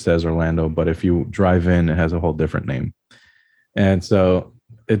says Orlando, but if you drive in, it has a whole different name, and so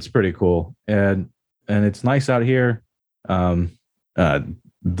it's pretty cool, and it's nice out here. Um, uh,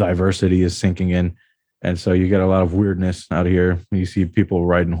 Diversity is sinking in, and so you get a lot of weirdness out here. You see people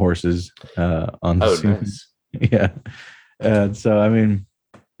riding horses on the scene. Nice. Yeah, and so I mean,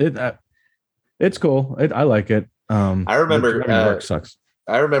 it's cool. I like it. I remember work sucks.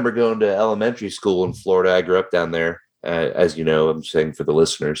 I remember going to elementary school in Florida. I grew up down there, as you know. I'm saying for the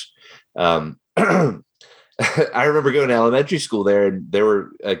listeners. I remember going to elementary school there, and there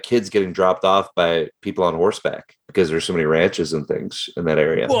were kids getting dropped off by people on horseback because there's so many ranches and things in that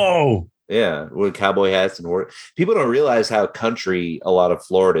area. Whoa. Yeah, with cowboy hats and people don't realize how country a lot of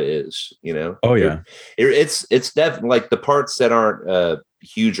Florida is. Oh yeah, it's definitely like the parts that aren't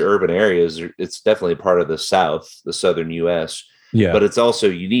huge urban areas. It's definitely part of the South, the southern U.S. Yeah, but it's also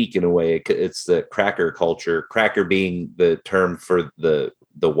unique in a way. It's the cracker culture. Cracker being the term for the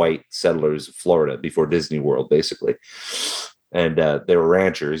white settlers of Florida before Disney World, basically. And they were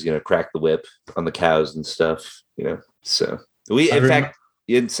ranchers. Crack the whip on the cows and stuff. So in fact.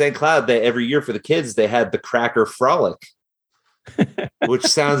 In St. Cloud, every year for the kids, they had the Cracker Frolic, which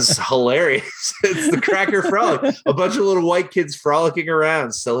sounds hilarious. It's the Cracker Frolic. A bunch of little white kids frolicking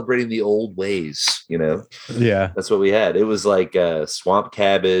around, celebrating the old ways, Yeah. That's what we had. It was like swamp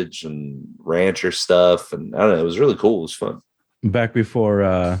cabbage and rancher stuff. And I don't know, it was really cool. It was fun. Back before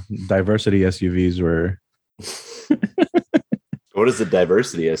diversity SUVs were... What is the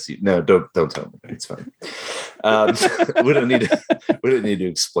diversity SUV? No, don't tell me. It's fine. We don't need to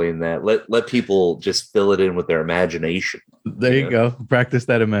explain that. Let people just fill it in with their imagination. There you go. Practice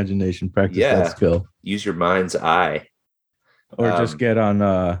that imagination. Practice that skill. Use your mind's eye. Or just get on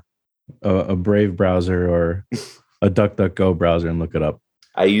a Brave browser or a DuckDuckGo browser and look it up.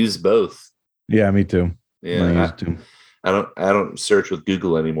 I use both. Yeah, me too. Yeah, I use too. I don't search with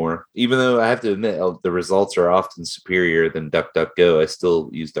Google anymore. Even though I have to admit the results are often superior than DuckDuckGo, I still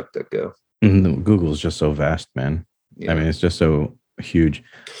use DuckDuckGo. Google's just so vast, man. Yeah. I mean, it's just so huge.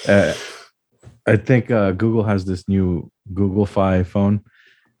 I think Google has this new Google Fi phone,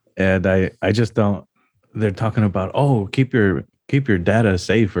 and I just don't. They're talking about keep your data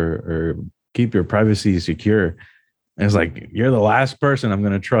safe or keep your privacy secure. And it's like you're the last person I'm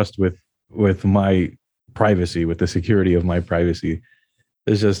going to trust with my privacy, with the security of my privacy.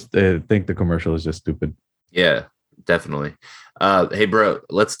 It's just I think the commercial is just stupid. Yeah, definitely. Hey bro,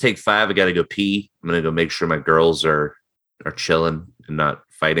 let's take 5. I gotta go pee. I'm gonna go make sure my girls are chilling and not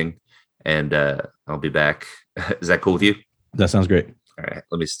fighting, and I'll be back. Is that cool with you? That sounds great. All right,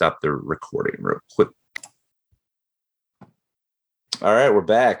 let me stop the recording real quick. All right, we're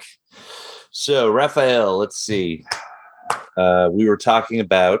back. So Raphael, let's see. We were talking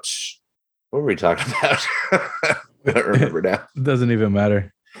about, what were we talking about? I don't remember now. It doesn't even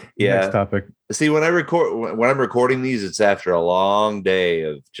matter. Yeah. Next topic. See, when I'm recording these, it's after a long day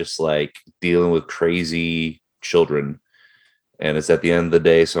of just like dealing with crazy children, and it's at the end of the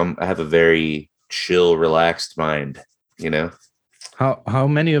day. So I have a very chill, relaxed mind. How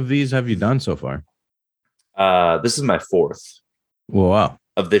many of these have you done so far? This is my 4th. Well, wow.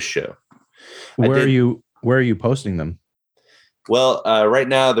 Of this show. Where are you posting them? Well, right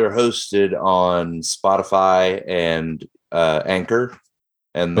now they're hosted on Spotify and Anchor.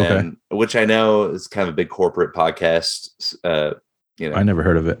 and Okay. then which I know is kind of a big corporate podcast, I never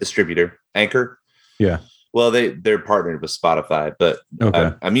heard of it. distributor, Anchor. Yeah. Well, they're partnered with Spotify, but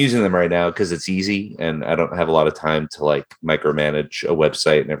Okay. I'm using them right now because it's easy and I don't have a lot of time to like micromanage a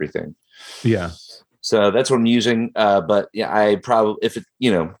website and everything. Yeah. So that's what I'm using. But yeah, I probably, if it,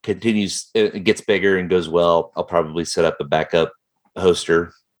 continues, it gets bigger and goes well, I'll probably set up a backup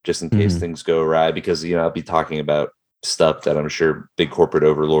hoster just in case things go awry, because, I'll be talking about stuff that I'm sure big corporate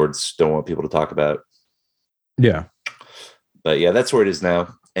overlords don't want people to talk about. Yeah. But yeah, that's where it is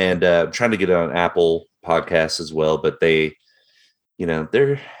now. And I'm trying to get on Apple Podcasts as well, but they're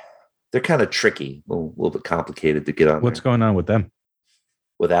kind of tricky, a little bit complicated to get on. What's going on with them?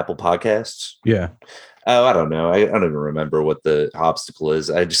 With Apple Podcasts? Yeah. Oh, I don't know. I don't even remember what the obstacle is.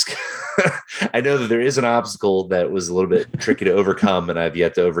 I just I know that there is an obstacle that was a little bit tricky to overcome, and I've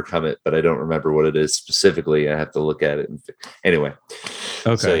yet to overcome it, but I don't remember what it is specifically. I have to look at it. Anyway.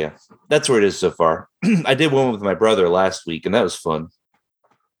 Okay. So yeah, that's where it is so far. I did one with my brother last week, and that was fun.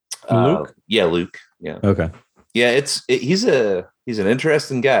 Luke? Yeah, Luke. Yeah. Okay. Yeah, he's an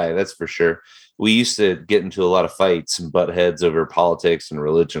interesting guy, that's for sure. We used to get into a lot of fights and butt heads over politics and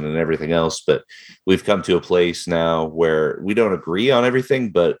religion and everything else, but we've come to a place now where we don't agree on everything,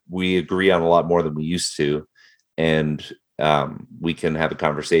 but we agree on a lot more than we used to, and we can have a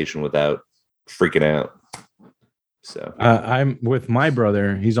conversation without freaking out. So I'm with my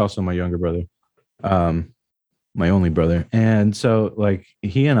brother. He's also my younger brother, my only brother, and so like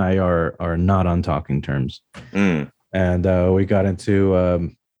he and I are not on talking terms, and we got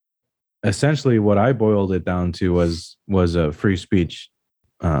into essentially what I boiled it down to was a free speech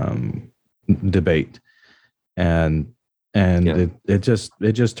debate, and it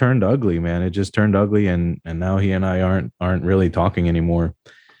just turned ugly, man. It just turned ugly, and now he and I aren't really talking anymore.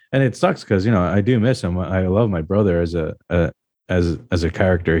 And it sucks because I do miss him. I love my brother as a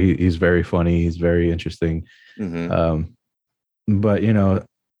character. He's very funny. He's very interesting. But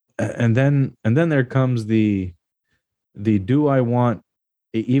and then there comes the do I want,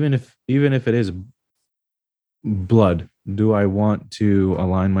 even if it is blood, do I want to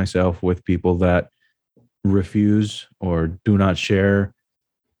align myself with people that refuse or do not share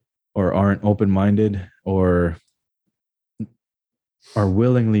or aren't open-minded or are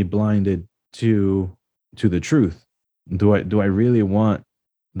willingly blinded to the truth? Do I really want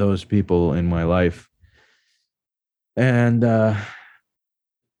those people in my life? And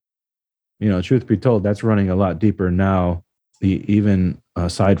truth be told, that's running a lot deeper now, even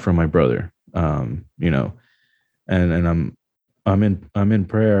aside from my brother. And I'm in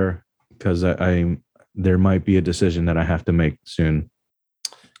prayer because there might be a decision that I have to make soon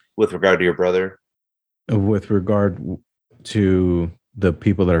with regard to your brother, with regard to the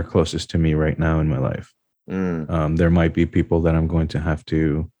people that are closest to me right now in my life. There might be people that I'm going to have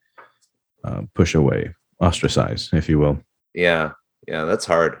to push away, ostracize, if you will. Yeah, that's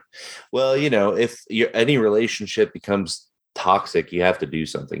hard. Well, if any relationship becomes toxic, you have to do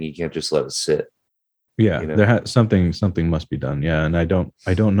something. You can't just let it sit. Yeah, there something must be done. Yeah, and I don't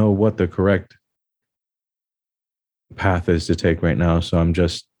know what the correct path is to take right now. So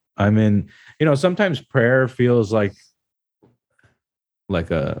I'm in. Sometimes prayer feels like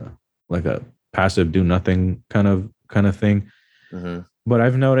a passive do nothing kind of thing. But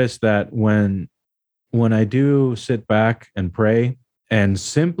I've noticed that when I do sit back and pray and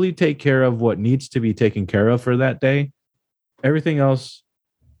simply take care of what needs to be taken care of for that day, everything else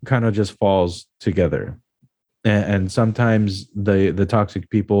kind of just falls together. And sometimes the toxic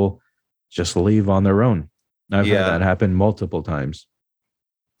people just leave on their own. I've had that happen multiple times.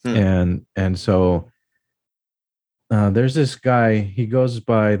 And so there's this guy, he goes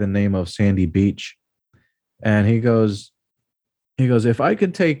by the name of Sandy Beach. And he goes, if I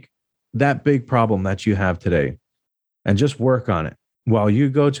could take that big problem that you have today and just work on it while you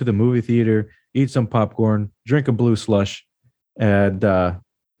go to the movie theater, eat some popcorn, drink a blue slush, and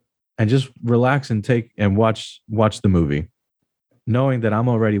just relax and watch the movie, knowing that I'm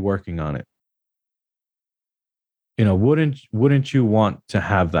already working on it. Wouldn't you want to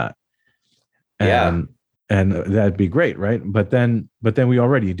have that? And that'd be great, right? But then we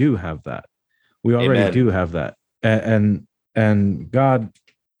already do have that. We already do have that. And God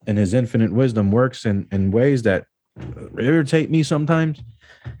in his infinite wisdom works in ways that irritate me sometimes.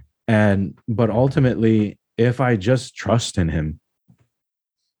 But ultimately, if I just trust in him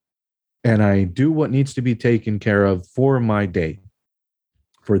and I do what needs to be taken care of for my day,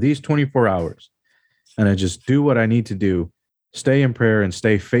 for these 24 hours, and I just do what I need to do, stay in prayer and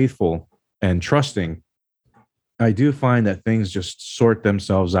stay faithful and trusting, I do find that things just sort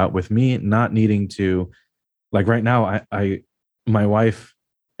themselves out with me not needing to, like right now, my wife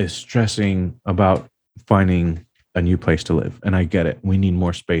is stressing about finding a new place to live. And I get it. We need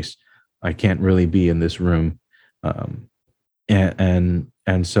more space. I can't really be in this room. Um, and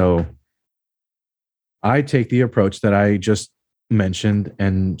so I take the approach that I just mentioned,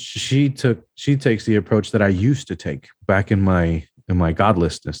 and she takes the approach that I used to take back in my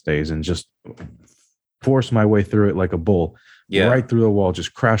godlessness days, and just force my way through it like a bull, right through the wall,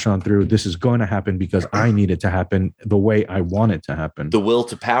 just crash on through. This is going to happen because I need it to happen the way I want it to happen. The will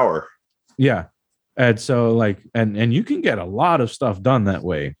to power. Yeah. And so like, and you can get a lot of stuff done that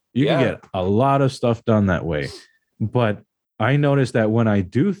way. You can get a lot of stuff done that way. But I noticed that when I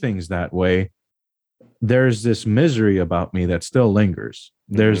do things that way, there's this misery about me that still lingers.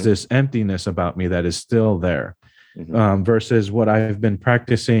 There's this emptiness about me that is still there. Versus what I've been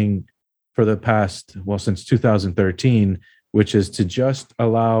practicing for the past, since 2013, which is to just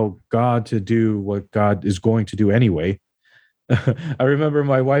allow God to do what God is going to do anyway. I remember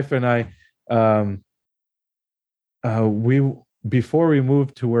my wife and I, before we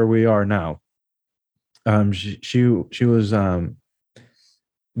moved to where we are now, she was,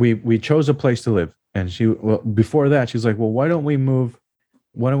 we chose a place to live, and before that, she's like, well, why don't we move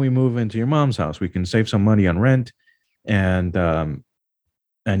into your mom's house? We can save some money on rent, and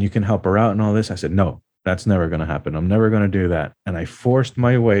you can help her out and all this. I said, no, that's never going to happen. I'm never going to do that. And I forced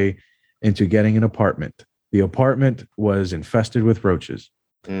my way into getting an apartment. The apartment was infested with roaches.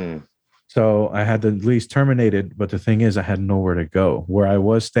 So I had the lease terminated, but the thing is, I had nowhere to go. Where I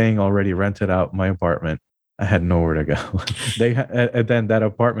was staying already rented out my apartment. I had nowhere to go. And then that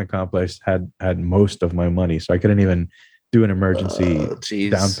apartment complex had most of my money, so I couldn't even do an emergency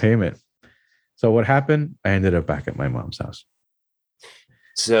down payment. So what happened? I ended up back at my mom's house.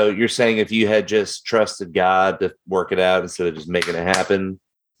 So you're saying if you had just trusted God to work it out instead of just making it happen,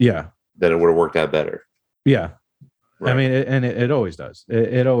 then it would have worked out better. Yeah. Right. I mean, it always does.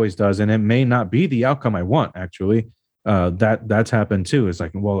 It always does. And it may not be the outcome I want, actually. That's happened too. It's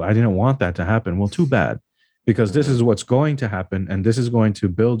like, well, I didn't want that to happen. Well, too bad, because this is what's going to happen. And this is going to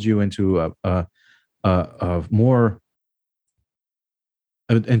build you into a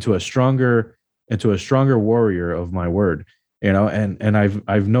stronger warrior of my word, and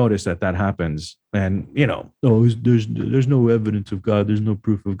I've noticed that happens. And, there's no evidence of God. There's no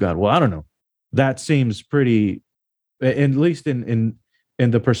proof of God. Well, I don't know. That seems pretty, at least in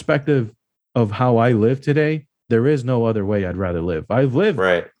the perspective of how I live today, there is no other way I'd rather live. I've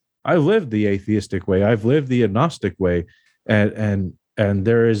lived the atheistic way. I've lived the agnostic way. And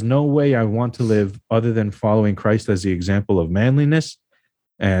there is no way I want to live other than following Christ as the example of manliness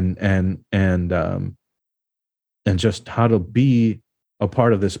and just how to be a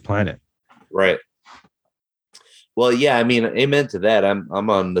part of this planet. Right. Well, yeah, I mean, amen to that. I'm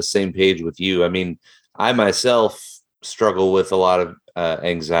on the same page with you. I mean, I myself struggle with a lot of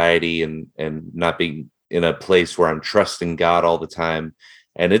anxiety and not being in a place where I'm trusting God all the time,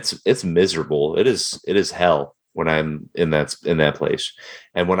 and it's miserable. It is hell when I'm in that place.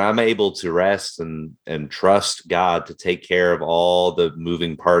 And when I'm able to rest and trust God to take care of all the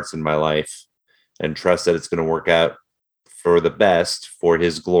moving parts in my life, and trust that it's going to work out for the best for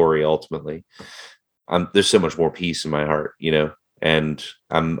His glory ultimately, there's so much more peace in my heart, and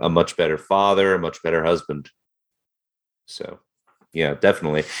I'm a much better father, a much better husband. So yeah,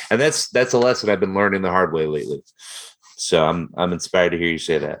 definitely. And that's a lesson I've been learning the hard way lately. So I'm inspired to hear you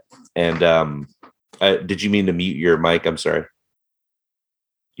say that. And did you mean to mute your mic? I'm sorry.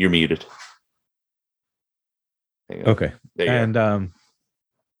 You're muted. Okay. And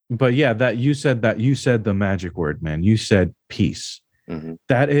but yeah, that you said the magic word, man. You said peace. Mm-hmm.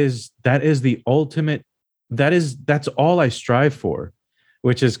 That is the ultimate. That's all I strive for,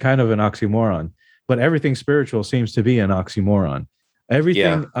 which is kind of an oxymoron. But everything spiritual seems to be an oxymoron.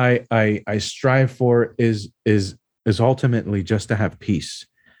 Everything I strive for is ultimately just to have peace,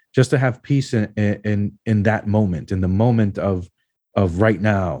 in that moment, in the moment of right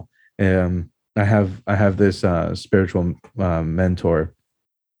now. I have this spiritual mentor,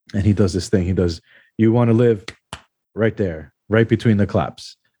 and he does this thing. He does, you want to live right there, right between the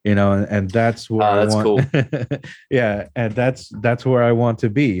claps, and that's where I want. Cool. Yeah, and that's where I want to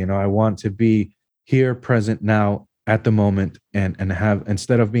be. I want to be here, present now, at the moment, and have,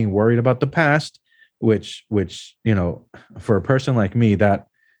 instead of being worried about the past, which for a person like me, that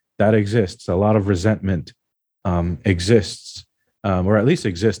exists. A lot of resentment exists, or at least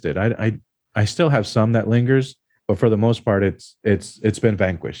existed. I still have some that lingers, but for the most part, it's been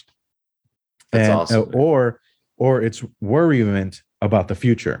vanquished. That's awesome. Or it's worriment about the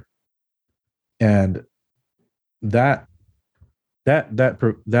future, and that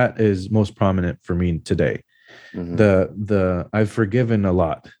is most prominent for me today. Mhm. The I've forgiven a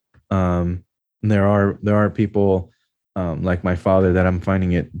lot. There are people like my father that I'm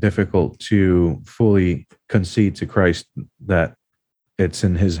finding it difficult to fully concede to Christ that it's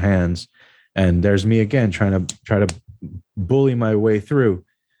in His hands, and there's me again try to bully my way through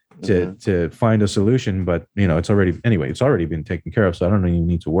Mhm. to find a solution. But it's already been taken care of, so I don't even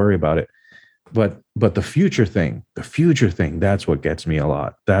need to worry about it. But the future thing, that's what gets me a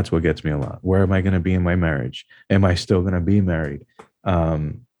lot. That's what gets me a lot. Where am I going to be in my marriage? Am I still going to be married?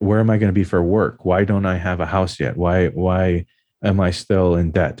 Where am I going to be for work? Why don't I have a house yet? Why am I still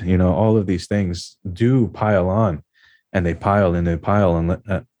in debt? All of these things do pile on, and they pile and they pile,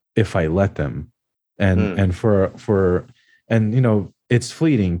 and if I let them, and Mm. and for and it's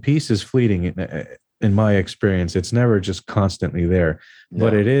fleeting. Peace is fleeting in my experience. It's never just constantly there,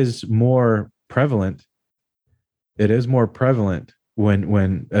 but No. it is more prevalent. It is more prevalent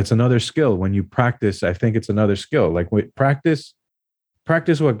when it's another skill. When you practice, I think it's another skill. Like practice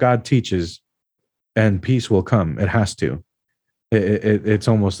what God teaches, and peace will come. It has to. It's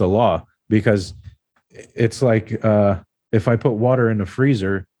almost a law, because it's like if I put water in the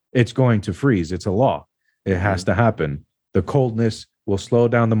freezer, it's going to freeze. It's a law. It has Mhm. to happen. The coldness will slow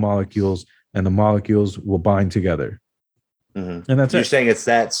down the molecules, and the molecules will bind together, Mhm. and that's You're it. saying it's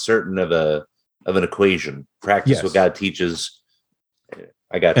that certain of an equation. Practice what Yes, God teaches.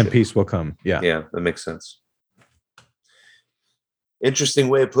 I got and you. peace will come. Yeah, Yeah, that makes sense. Interesting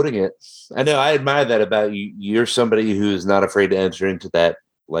way of putting it. I know I admire that about you. You're somebody who's not afraid to enter into that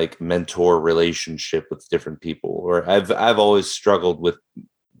like mentor relationship with different people. Or I've always struggled with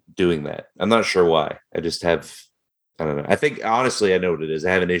doing that. I'm not sure why. I don't know. I think honestly I know what it is.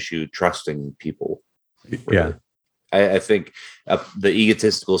 I have an issue trusting people, yeah. really. I think the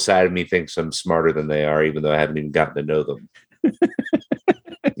egotistical side of me thinks I'm smarter than they are, even though I haven't even gotten to know them,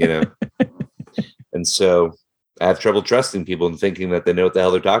 you know? And so I have trouble trusting people and thinking that they know what the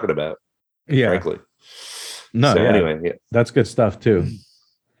hell they're talking about, Yeah. frankly. No, So yeah. anyway, yeah. That's good stuff too.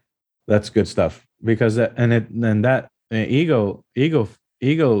 That's good stuff, because that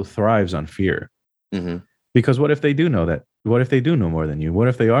ego thrives on fear. Hmm. Because what if they do know that? What if they do know more than you? What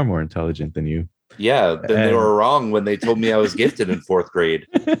if they are more intelligent than you? Yeah, then they And were wrong when they told me I was gifted in fourth grade.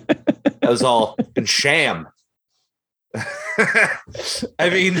 That was all in sham. I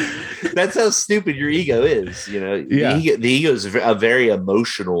mean, that's how stupid your ego is. yeah, The ego is a very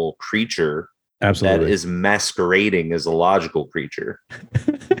emotional creature that absolutely. is masquerading as a logical creature.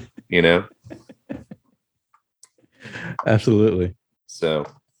 You know, Absolutely. so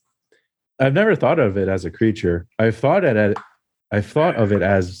I've never thought of it as a creature. I've thought of it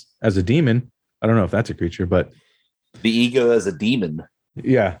as a demon. I don't know if that's a creature, but the ego as a demon.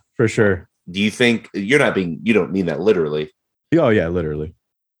 yeah, for sure. Do you think you don't mean that literally? Oh yeah, literally.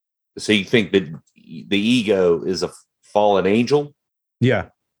 So you think that the ego is a fallen angel? Yeah,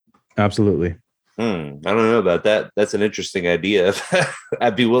 absolutely. I don't know about that. That's an interesting idea.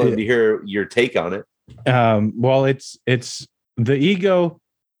 I'd be willing Yeah. to hear your take on it. Well, it's the ego,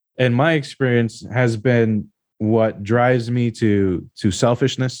 in my experience, has been what drives me to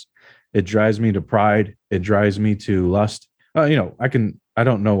selfishness. It drives me to pride. It drives me to lust. I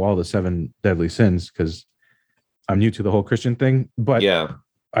don't know all the seven deadly sins because I'm new to the whole Christian thing, but Yeah.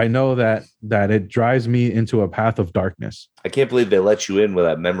 I know that it drives me into a path of darkness. I can't believe they let you in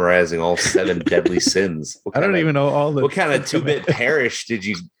without memorizing all seven deadly sins. I don't even know all the What kind of two-bit parish did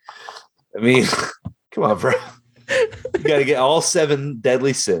you? I mean, come on, bro. You got to get all seven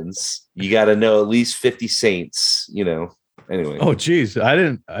deadly sins. You got to know at least 50 saints. Anyway. Oh, geez, I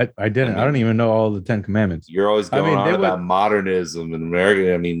didn't. I didn't. I don't even know all the Ten Commandments. You're always I going mean, on they about would. modernism and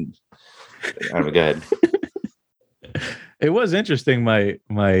American. I mean, go ahead. It was interesting my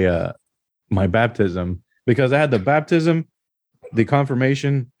baptism, because I had the baptism, the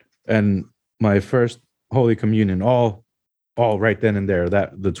confirmation, and my first Holy Communion all right then and there.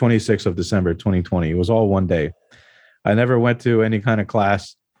 That the 26th of December 2020. It was all one day. I never went to any kind of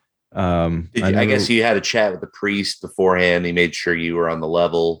class. I guess you had a chat with the priest beforehand. He made sure you were on the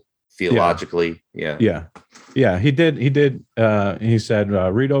level Yeah, theologically. Yeah. yeah, yeah. He did. He did. He said,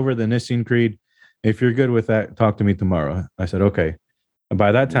 read over the Nicene Creed. If you're good with that, talk to me tomorrow. I said, okay. And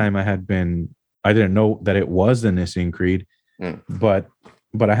by that time, I didn't know that it was the Nicene Creed, Mm. but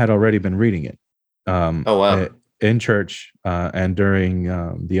I had already been reading it Oh, wow. in church and during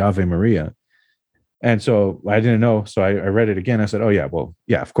the Ave Maria. And so I didn't know. So I read it again. I said, oh, yeah, well,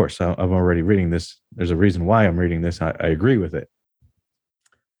 yeah, of course. I'm already reading this. There's a reason why I'm reading this. I agree with it.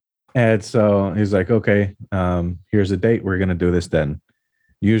 And so he's like, okay, here's a date. We're going to do this then.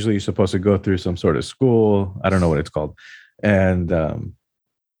 Usually you're supposed to go through some sort of school. I don't know what it's called. And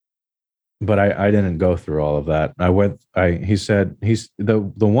but I didn't go through all of that. He said the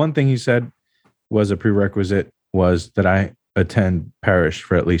one thing he said was a prerequisite was that I attend parish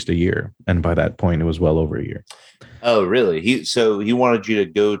for at least a year. And by that point, it was well over a year. Oh, really? He wanted you to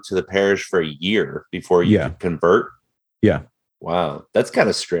go to the parish for a year before you Yeah. could convert? Yeah. Wow. That's kind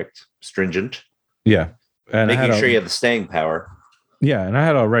of stringent. Yeah. And Making sure you have the staying power. Yeah. And I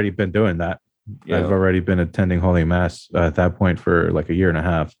had already been doing that. Yeah. I've already been attending Holy Mass at that point for like a year and a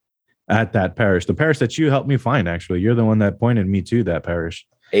half at that parish, the parish that you helped me find. Actually, you're the one that pointed me to that parish.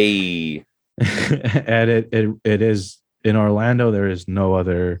 And it is in Orlando. There is no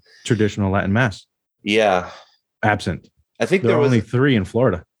other traditional Latin Mass. Yeah. Absent. I think there were only 3 in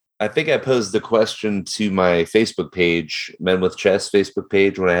Florida. I think I posed the question to my Facebook page, Men with Chess Facebook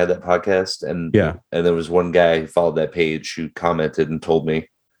page, when I had that podcast. And there was one guy who followed that page who commented and told me.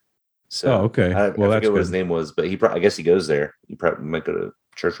 So, okay. I forget what his name was, but I guess he goes there. You probably might go to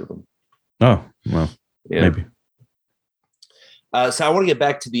church with him. Oh, well, yeah. Maybe. So I want to get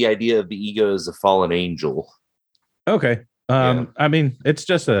back to the idea of the ego as a fallen angel. Okay. I mean, it's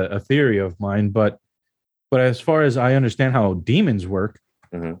just a theory of mine, but as far as I understand how demons work,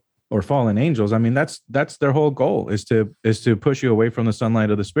 or fallen angels, I mean, that's their whole goal is to push you away from the sunlight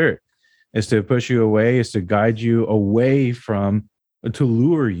of the spirit, is to push you away, is to guide you away from, to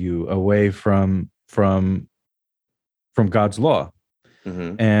lure you away from God's law.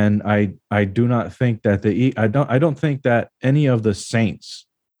 And I do not think that I don't think that any of the saints,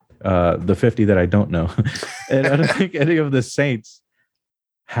 the 50 that I don't know, and I don't think any of the saints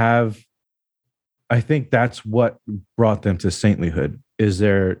have. I think that's what brought them to saintlyhood, is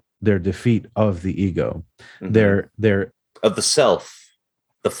their defeat of the ego, their of the self,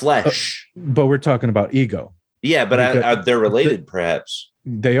 the flesh. But we're talking about ego. Yeah, but they're related, perhaps.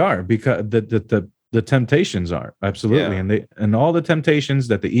 They are, because the temptations are, absolutely, and all the temptations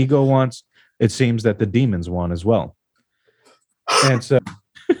that the ego wants, it seems that the demons want as well. And so,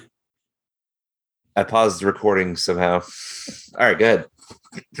 I paused the recording somehow. All right, go ahead.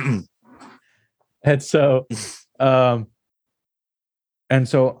 And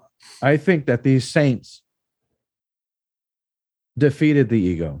so, I think that these saints defeated the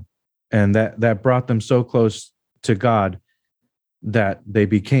ego, and that brought them so close to God that they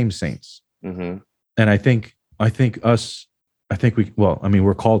became saints. And I think we're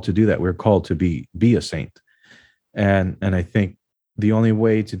called to do that. We're called to be a saint, and I think the only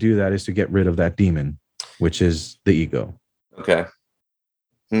way to do that is to get rid of that demon, which is the ego. Okay.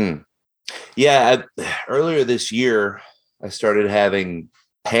 Yeah, earlier this year, I started having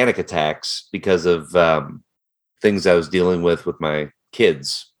panic attacks because of things I was dealing with my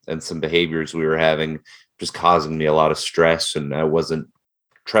kids and some behaviors we were having, just causing me a lot of stress, and I wasn't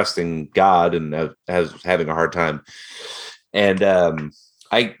trusting God, and I was having a hard time. And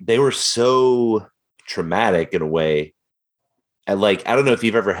they were so traumatic in a way. I don't know if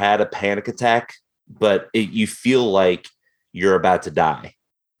you've ever had a panic attack, but you feel like you're about to die.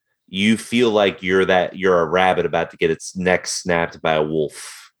 You feel like you're a rabbit about to get its neck snapped by a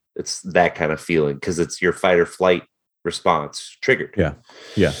wolf. It's that kind of feeling, because it's your fight or flight response triggered.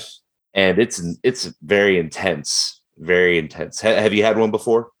 Yeah. And it's very intense, very intense. Have you had one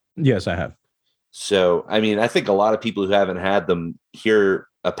before? Yes, I have. So, I mean, I think a lot of people who haven't had them hear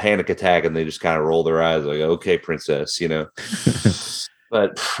a panic attack and they just kind of roll their eyes like, okay, princess,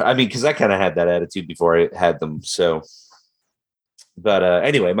 But I mean, because I kind of had that attitude before I had them. So, but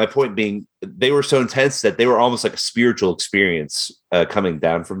anyway, my point being, they were so intense that they were almost like a spiritual experience coming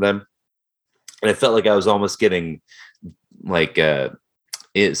down from them. And I felt like I was almost getting like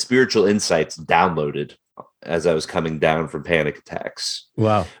spiritual insights downloaded as I was coming down from panic attacks.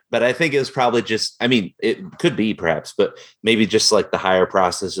 Wow. But I think it was probably just, I mean, it could be perhaps, but maybe just like the higher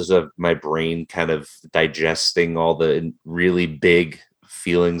processes of my brain kind of digesting all the really big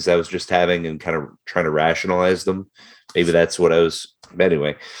feelings I was just having and kind of trying to rationalize them. Maybe that's what I was,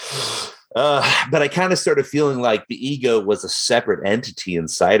 anyway. But I kind of started feeling like the ego was a separate entity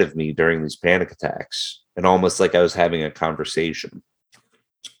inside of me during these panic attacks, and almost like I was having a conversation.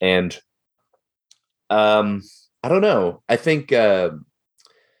 And I don't know. I think there's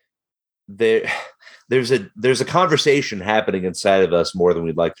a conversation happening inside of us more than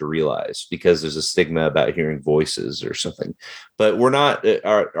we'd like to realize, because there's a stigma about hearing voices or something. But we're not.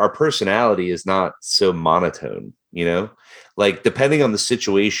 Our personality is not so monotone. Like depending on the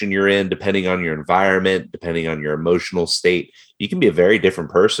situation you're in, depending on your environment, depending on your emotional state, you can be a very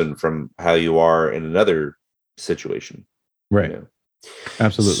different person from how you are in another situation. Right.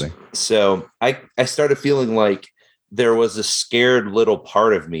 Absolutely. So I started feeling like there was a scared little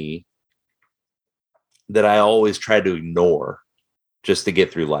part of me that I always tried to ignore just to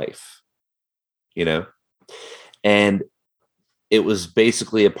get through life. you know? And it was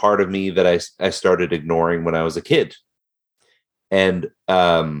basically a part of me that I started ignoring when I was a kid. And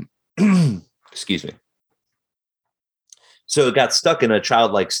excuse me. So it got stuck in a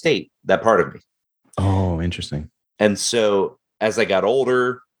childlike state, that part of me. Oh, interesting. And so as I got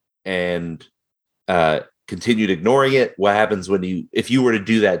older and continued ignoring it, what happens if you were to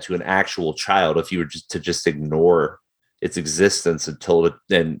do that to an actual child, if you were just ignore its existence until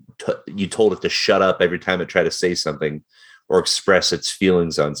you told it to shut up every time it tried to say something or express its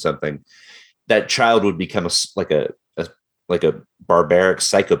feelings on something, that child would become like a barbaric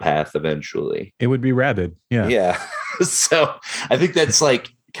psychopath eventually. It would be rabid. Yeah. Yeah. So I think that's like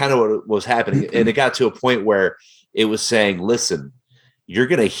kind of what was happening. And it got to a point where it was saying, listen, you're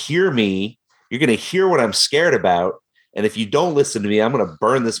going to hear me. You're going to hear what I'm scared about. And if you don't listen to me, I'm going to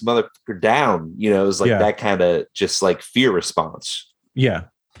burn this motherfucker down. You know, it was like that kind of just like fear response. Yeah.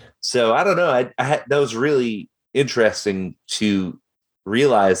 So I don't know. That was really interesting to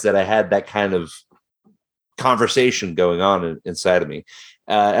realize that I had that kind of conversation going on inside of me.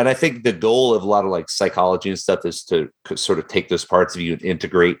 And I think the goal of a lot of like psychology and stuff is to sort of take those parts of you and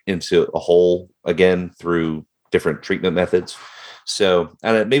integrate into a whole again through different treatment methods. So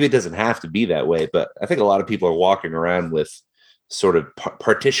maybe it doesn't have to be that way, but I think a lot of people are walking around with sort of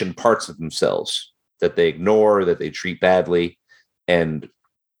partitioned parts of themselves that they ignore, that they treat badly. And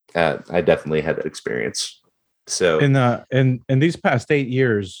I definitely had that experience. So in these past 8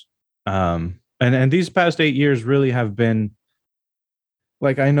 years, and these past 8 years really have been,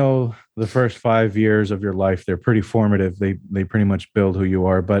 like, I know the first 5 years of your life, they're pretty formative. They pretty much build who you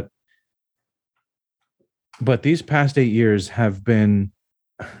are. But these past 8 years have been,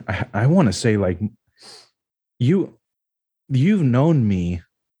 I want to say, like, you've known me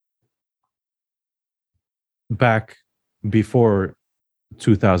back before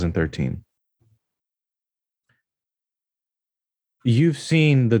 2013. You've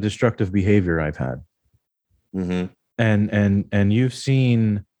seen the destructive behavior I've had. Mm-hmm. And you've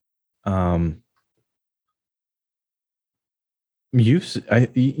seen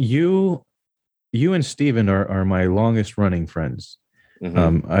you and Steven are my longest running friends.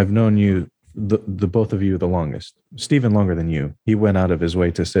 Mm-hmm. I've known you, the both of you, the longest. Steven longer than you. He went out of his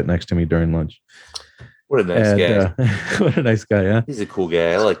way to sit next to me during lunch. What a nice guy. What a nice guy, yeah. He's a cool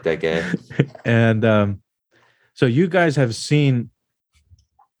guy. I like that guy. And so you guys have seen,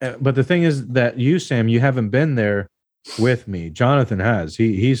 but the thing is that you, Sam, you haven't been there with me. Jonathan has.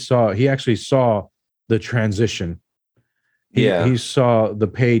 He actually saw the transition. He saw the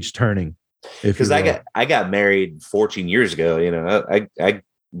page turning. Because I got married 14 years ago. You know, I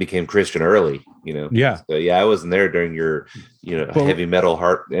became Christian early. You know, So I wasn't there during your, heavy metal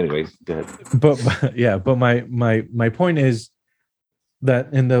heart. Anyway, go ahead. But my point is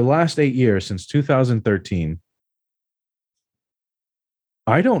that in the last 8 years, since 2013,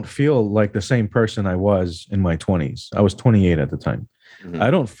 I don't feel like the same person I was in my 20s. I was 28 at the time. Mm-hmm.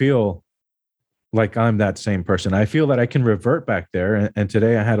 I don't feel like I'm that same person. I feel that I can revert back there. And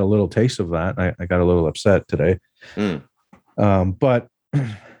today I had a little taste of that. I got a little upset today. But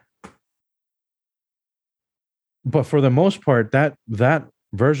for the most part, that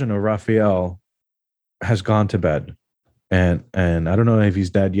version of Raphael has gone to bed. And I don't know if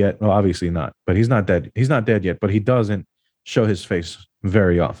he's dead yet. Well, obviously not, but he's not dead. He's not dead yet, but he doesn't show his face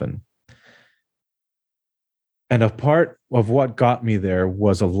very often. And a part of what got me there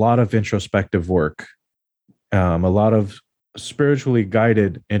was a lot of introspective work, a lot of spiritually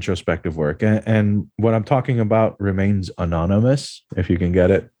guided introspective work. And what I'm talking about remains anonymous, if you can get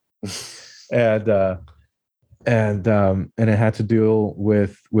it. And it had to deal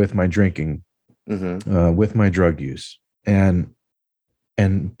with my drinking, with my drug use.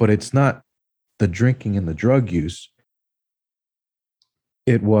 But it's not the drinking and the drug use.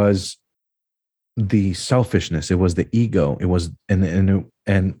 It was the selfishness. It was the ego. It was and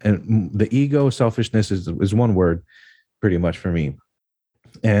the ego, selfishness is one word pretty much for me.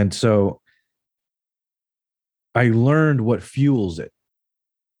 And so I learned what fuels it.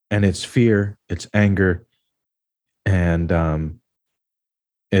 And it's fear, it's anger, and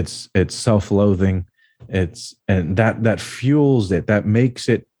it's self-loathing. And that fuels it, that makes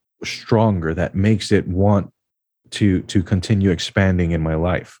it stronger, that makes it want to continue expanding in my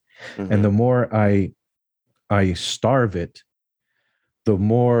life. Mm-hmm. And the more I starve it, the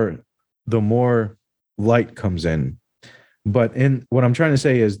more light comes in. But in what I'm trying to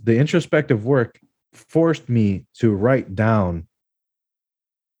say is the introspective work forced me to write down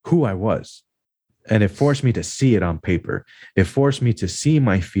who I was. And it forced me to see it on paper. It forced me to see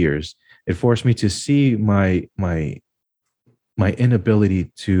my fears. It forced me to see my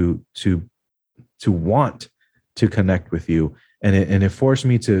inability to to want to connect with you. And it forced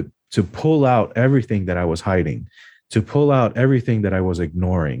me to pull out everything that I was hiding, to pull out everything that I was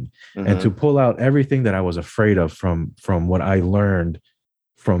ignoring, and to pull out everything that I was afraid of from what I learned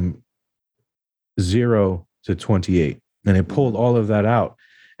from 0 to 28. And it pulled all of that out.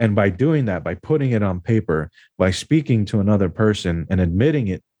 And by doing that, by putting it on paper, by speaking to another person and admitting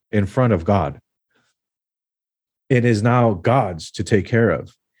it in front of God, it is now God's to take care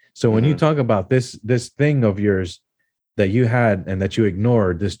of. So when you talk about this thing of yours that you had and that you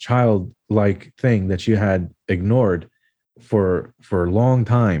ignored, this childlike thing that you had ignored for a long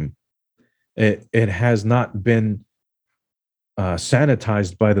time, it has not been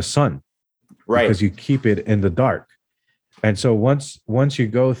sanitized by the sun, right? Because you keep it in the dark. And so once you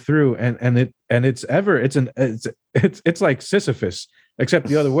go through it's like Sisyphus, except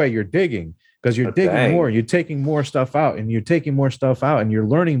the other way. You're digging because you're digging more, you're taking more stuff out, and you're taking more stuff out, and you're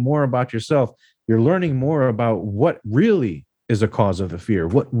learning more about yourself. You're learning more about what really is the cause of the fear,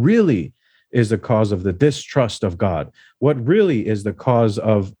 what really is the cause of the distrust of God, what really is the cause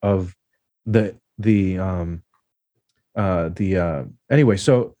of anyway.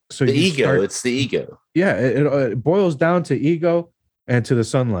 So the ego, it's the ego. Yeah, it boils down to ego and to the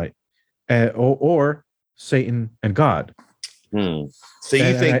sunlight, or Satan and God. So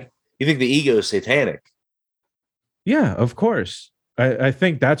you think the ego is satanic? Yeah, of course. I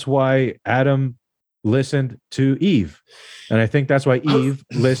think that's why Adam listened to Eve, and I think that's why Eve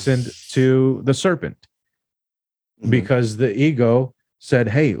listened to the serpent, because the ego said,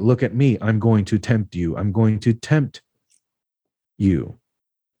 "Hey, look at me! I'm going to tempt you. I'm going to tempt you."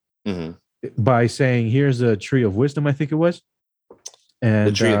 By saying, here's a tree of wisdom, I think it was. And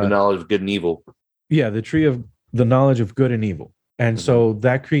the tree of the knowledge of good and evil. Yeah, the tree of the knowledge of good and evil. And so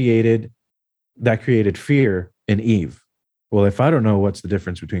that created fear in Eve. Well, if I don't know what's the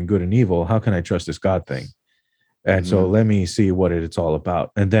difference between good and evil, how can I trust this God thing? And so let me see what it's all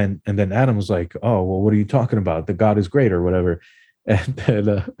about. And then Adam was like, oh, well, what are you talking about? The God is great or whatever.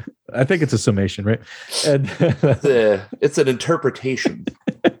 And I think it's a summation, right? And it's an interpretation.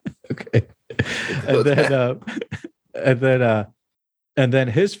 Okay. And then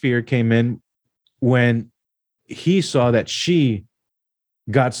his fear came in when he saw that she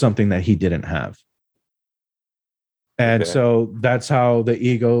got something that he didn't have. And so that's how the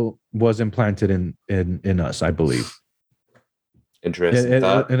ego was implanted in us, I believe. Interesting.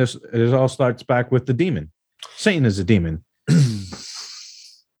 It all starts back with the demon. Satan is a demon.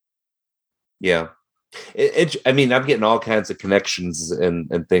 Yeah. I mean, I'm getting all kinds of connections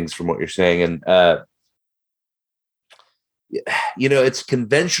and things from what you're saying. And, it's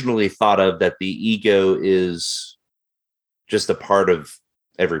conventionally thought of that the ego is just a part of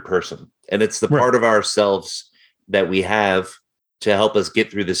every person. And it's the part of ourselves that we have to help us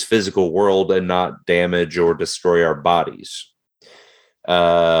get through this physical world and not damage or destroy our bodies.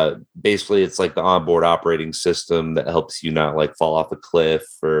 Basically it's like the onboard operating system that helps you not like fall off a cliff,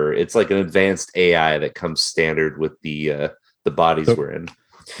 or it's like an advanced AI that comes standard with the bodies we're in.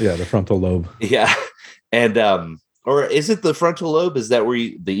 Yeah, the frontal lobe. Yeah. And or is it the frontal lobe? Is that where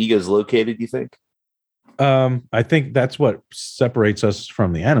the ego is located, you think? I think that's what separates us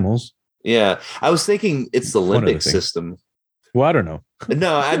from the animals. Yeah, I was thinking it's the limbic system. Well, I don't know.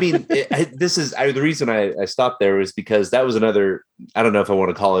 No, I mean, the reason I stopped there was because that was another, I don't know if I want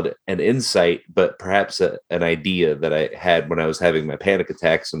to call it an insight, but perhaps an idea that I had when I was having my panic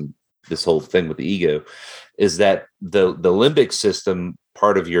attacks and this whole thing with the ego, is that the limbic system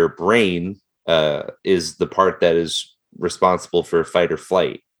part of your brain is the part that is responsible for fight or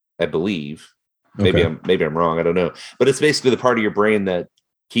flight, I believe. Maybe I'm wrong. I don't know. But it's basically the part of your brain that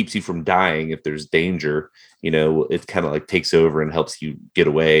keeps you from dying if there's danger. It kind of like takes over and helps you get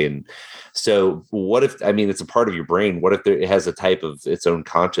away. And so what if, I mean, it's a part of your brain. What if it has a type of its own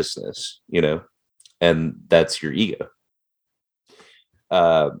consciousness, and that's your ego.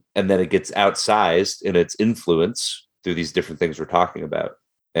 And then it gets outsized in its influence through these different things we're talking about.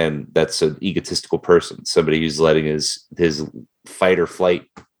 And that's an egotistical person, somebody who's letting his fight or flight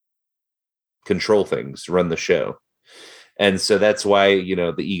control things, run the show. And so that's why,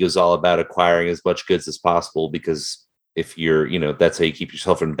 the ego is all about acquiring as much goods as possible, because if you're, that's how you keep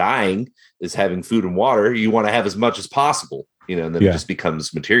yourself from dying, is having food and water. You want to have as much as possible, and then it just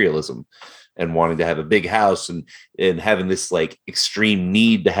becomes materialism and wanting to have a big house and having this like extreme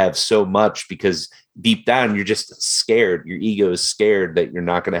need to have so much, because deep down, you're just scared. Your ego is scared that you're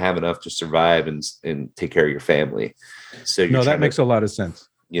not going to have enough to survive and take care of your family. So that makes a lot of sense.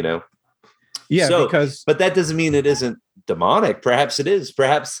 Yeah, but that doesn't mean it isn't demonic. Perhaps it is.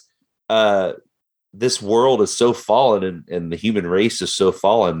 Perhaps this world is so fallen and the human race is so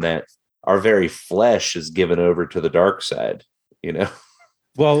fallen that our very flesh is given over to the dark side, you know.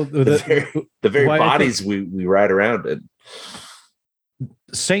 Well, The very bodies we ride around in.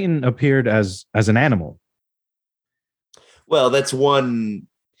 Satan appeared as an animal. Well, that's one.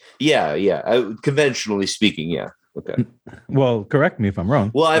 Yeah. Conventionally speaking, yeah. Okay. Well, correct me if I'm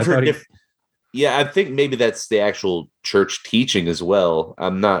wrong. Well, I've heard yeah, I think maybe that's the actual church teaching as well.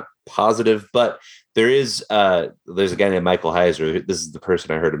 I'm not positive, but there's a guy named Michael Heiser. This is the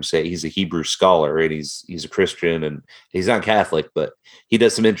person I heard him say. He's a Hebrew scholar and he's a Christian and he's not Catholic, but he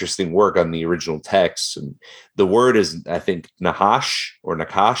does some interesting work on the original texts. And the word is, I think, Nahash or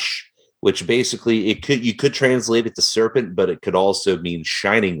Nakash, which basically you could translate it to serpent, but it could also mean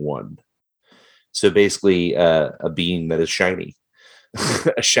shining one. So basically, a being that is shiny.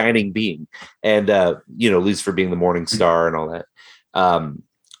 A shining being, and at least for being the morning star and all that.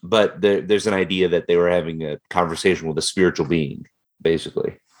 But there's an idea that they were having a conversation with a spiritual being,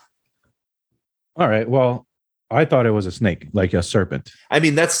 basically. All right. Well, I thought it was a snake, like a serpent. I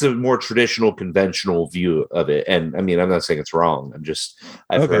mean, that's the more traditional, conventional view of it. And I mean, I'm not saying it's wrong.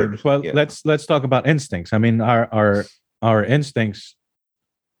 I've heard. Well, let's talk about instincts. I mean, our instincts.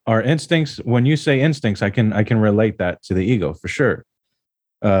 Our instincts. When you say instincts, I can relate that to the ego for sure.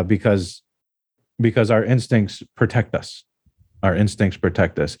 Because our instincts protect us. Our instincts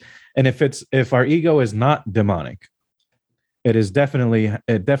protect us. And if our ego is not demonic, it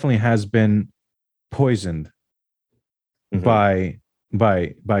definitely has been poisoned by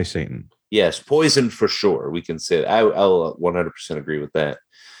Satan. Yes, poisoned for sure. We can say that. I'll 100% agree with that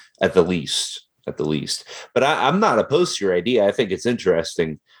at the least. But I'm not opposed to your idea. I think it's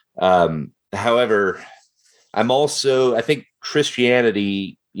interesting. However, I think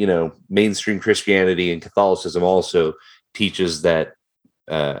Christianity, mainstream Christianity and Catholicism also teaches that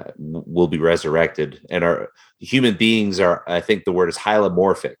we'll be resurrected, and our human beings are, I think the word is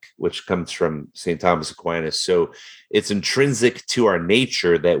hylomorphic, which comes from St. Thomas Aquinas. So it's intrinsic to our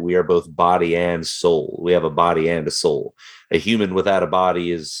nature that we are both body and soul. We have a body and a soul. A human without a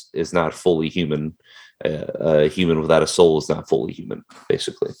body is not fully human. A human without a soul is not fully human,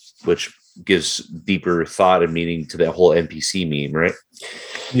 basically, which gives deeper thought and meaning to that whole NPC meme, right?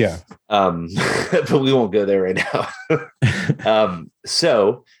 Yeah. But we won't go there right now.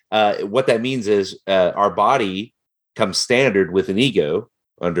 So what that means is our body comes standard with an ego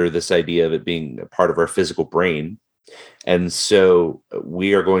under this idea of it being a part of our physical brain. And so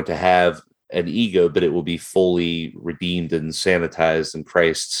we are going to have an ego, but it will be fully redeemed and sanitized in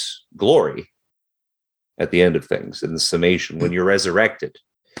Christ's glory at the end of things, in the summation, when you're resurrected.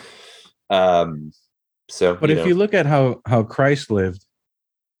 But if you look at how Christ lived,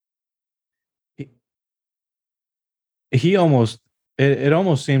 he almost, it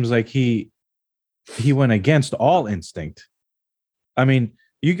almost seems like he went against all instinct. I mean,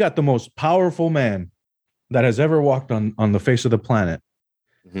 you got the most powerful man that has ever walked on the face of the planet,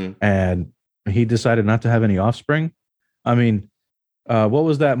 and he decided not to have any offspring. I mean, what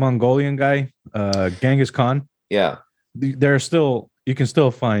was that Mongolian guy, Genghis Khan? Yeah, you can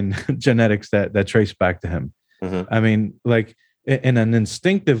still find genetics that trace back to him. I mean, like in an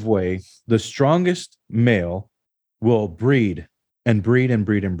instinctive way, the strongest male will breed and breed and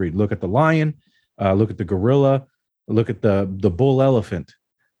breed and breed. Look at the lion, look at the gorilla, look at the bull elephant.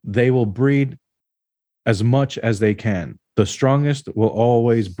 They will breed as much as they can. The strongest will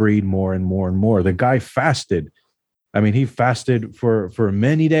always breed more and more and more. The guy fasted. I mean, he fasted for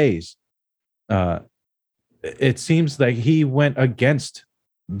many days. It seems like he went against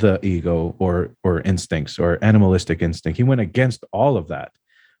the ego or instincts or animalistic instinct. He went against all of that.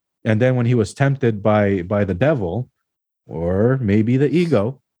 And then when he was tempted by the devil, or maybe the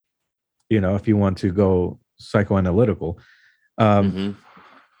ego, if you want to go psychoanalytical,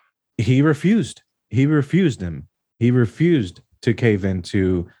 he refused. He refused him. He refused to cave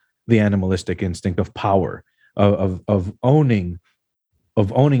into the animalistic instinct of power, of owning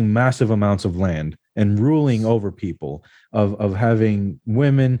massive amounts of land and ruling over people, of having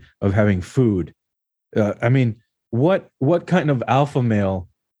women, of having food. I mean, what kind of alpha male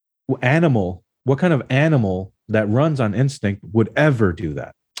animal, what kind of animal that runs on instinct would ever do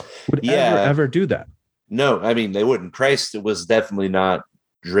that? Ever do that? No, I mean, they wouldn't. Christ was definitely not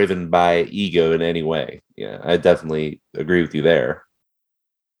driven by ego in any way. Yeah, I definitely agree with you there.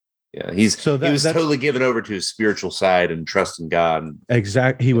 Yeah, he was totally given over to his spiritual side and trust in God.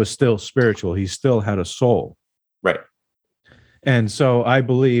 Exactly. He was still spiritual. He still had a soul. Right. And so I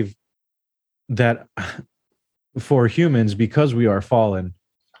believe that for humans, because we are fallen,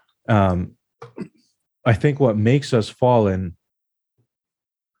 I think what makes us fallen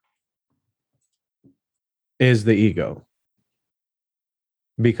is the ego.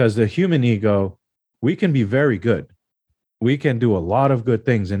 because the human ego, we can be very good. We can do a lot of good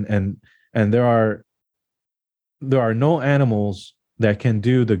things, and there are no animals that can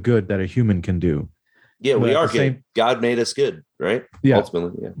do the good that a human can do. Yeah, But we at are the good. same, God made us good, right? yeah.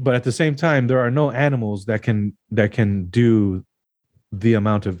 Ultimately, yeah. But at the same time, there are no animals that can do the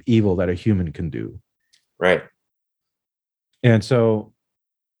amount of evil that a human can do. Right. And so,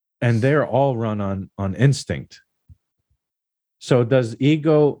 and they're all run on instinct. So is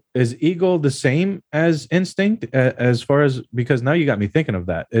ego the same as instinct, as far as, because now you got me thinking of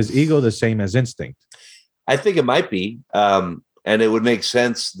that. Is ego the same as instinct? I think it might be. And it would make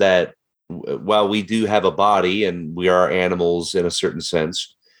sense that while we do have a body and we are animals in a certain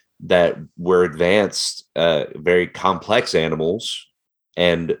sense, that we're advanced, very complex animals.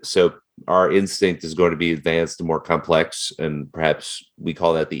 And so our instinct is going to be advanced and more complex. And perhaps we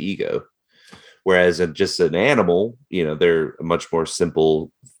call that the ego. Whereas in just an animal, they're much more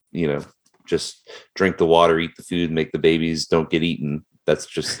simple, just drink the water, eat the food, make the babies, don't get eaten. That's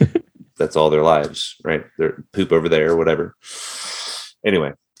just, that's all their lives, right? They're poop over there or whatever.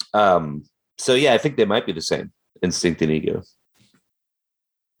 Anyway. So yeah, I think they might be the same, instinct and ego.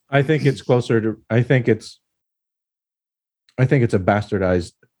 I think it's closer to, I think it's a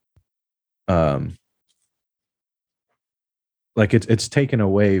bastardized, like it's taken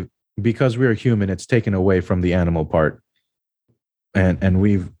away, because we're human, it's taken away from the animal part. And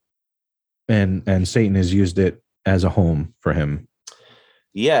we've, and Satan has used it as a home for him.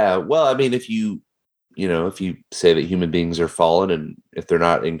 Yeah. Well, I mean, if you say that human beings are fallen, and if they're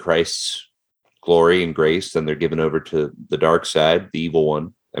not in Christ's glory and grace, then they're given over to the dark side, the evil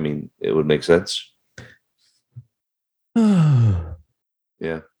one. I mean, it would make sense.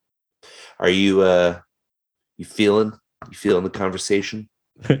 Yeah. Are you feeling the conversation?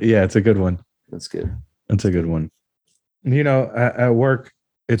 Yeah, it's a good one. That's good. That's a good one. At work,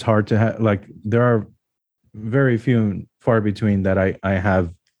 it's hard to have, like, there are very few and far between that I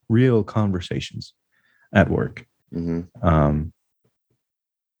have real conversations at work. Mm-hmm.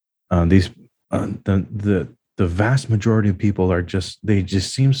 The vast majority of people are they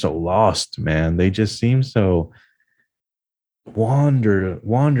just seem so lost, man. They just seem so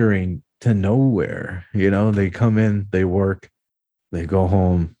wandering to nowhere. They come in, they work, they go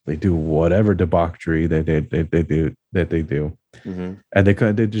home, they do whatever debauchery they do, Mm-hmm. and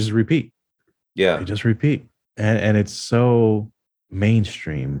they just repeat. Yeah, they just repeat, and it's so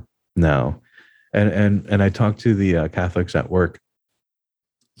mainstream now. And I talk to the Catholics at work,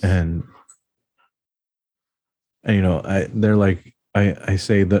 and they're like, I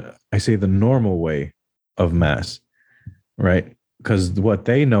say the normal way of mass, right? Because what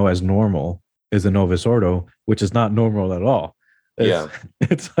they know as normal is the Novus Ordo, which is not normal at all.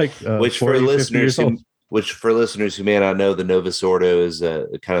 It's like which 40, for listeners who may not know, the Novus Ordo is a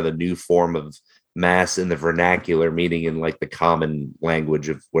kind of a new form of mass in the vernacular, meaning in like the common language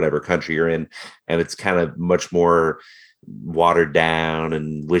of whatever country you're in, and it's kind of much more watered down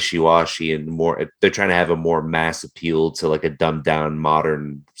and wishy-washy, and more, they're trying to have a more mass appeal to like a dumbed down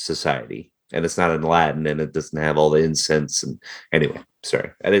modern society, and it's not in Latin, and it doesn't have all the incense. And anyway,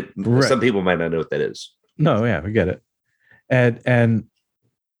 sorry, Right. Some people might not know what that is. No, yeah, we get it.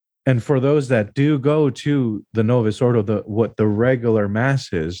 And for those that do go to the Novus Ordo, what the regular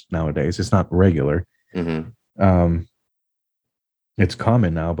mass is nowadays, it's not regular. Mm-hmm. It's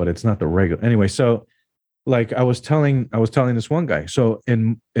common now, but it's not the regular. Anyway, so like I was telling this one guy. So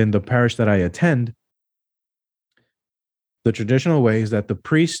in the parish that I attend, the traditional way is that the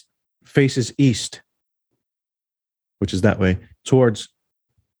priest faces east, which is that way, towards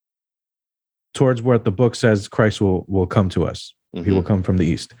where the book says Christ will come to us. Mm-hmm. He will come from the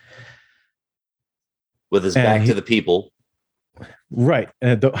east, with his back to the people. Right.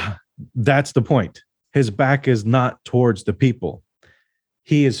 And that's the point. His back is not towards the people.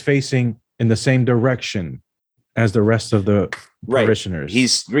 He is facing in the same direction as the rest of the parishioners.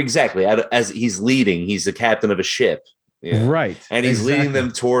 He's exactly, as he's leading, he's the captain of a ship. Yeah. Right. And he's leading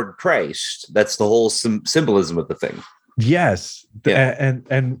them toward Christ. That's the whole symbolism of the thing. Yes. Yeah.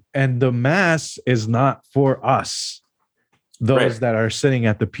 And the mass is not for us, those that are sitting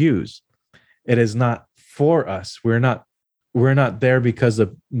at the pews. It is not for us. We're not there because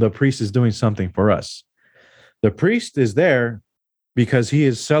the priest is doing something for us. The priest is there because he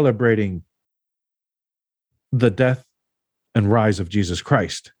is celebrating the death and rise of Jesus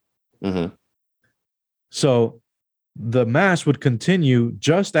Christ. Mm-hmm. So the mass would continue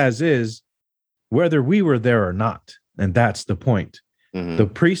just as is, whether we were there or not. And that's the point. Mm-hmm. The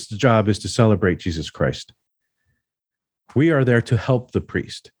priest's job is to celebrate Jesus Christ. We are there to help the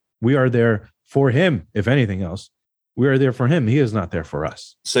priest. We are there for him, if anything else. We are there for him. He is not there for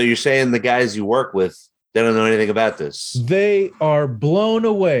us. So you're saying the guys you work with, they don't know anything about this? They are blown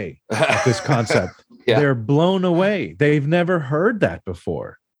away at this concept. Yeah. They're blown away. They've never heard that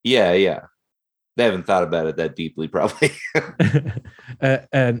before. Yeah. They haven't thought about it that deeply, probably.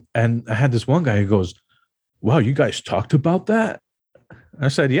 and I had this one guy who goes, "Wow, you guys talked about that?" I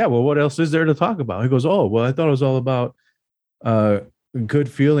said, "Yeah. Well, what else is there to talk about?" He goes, "Oh, well, I thought it was all about good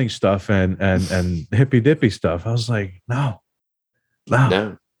feeling stuff and hippy dippy stuff." I was like, "No.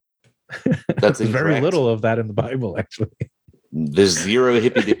 That's very little of that in the Bible, actually. There's zero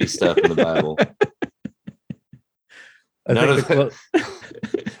hippy dippy stuff in the Bible. None of that.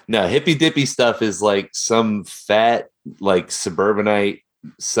 No, hippy dippy stuff is like some fat, like suburbanite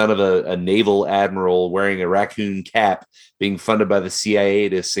son of a naval admiral wearing a raccoon cap being funded by the CIA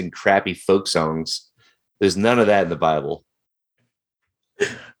to sing crappy folk songs. There's none of that in the Bible.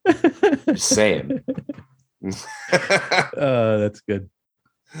 Just saying. That's good.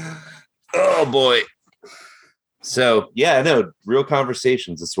 Oh boy. So yeah, no, real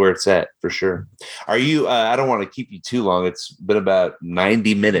conversations. That's where it's at for sure. Are you? I don't want to keep you too long. It's been about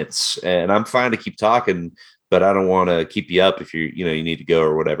 90 minutes, and I'm fine to keep talking, but I don't want to keep you up if you need to go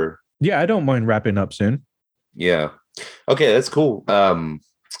or whatever. Yeah, I don't mind wrapping up soon. Yeah. Okay, that's cool.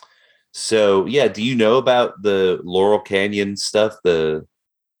 So yeah, do you know about the Laurel Canyon stuff? The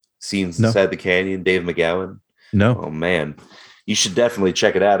scenes inside the canyon, Dave McGowan? No. Oh man. You should definitely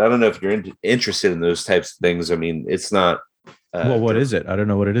check it out. I don't know if you're interested in those types of things. I mean, it's not. Well, what is it? I don't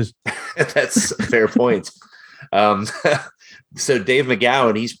know what it is. That's a fair point. So Dave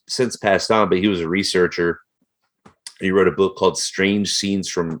McGowan, he's since passed on, but he was a researcher. He wrote a book called Strange Scenes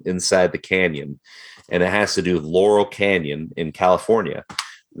from Inside the Canyon. And it has to do with Laurel Canyon in California,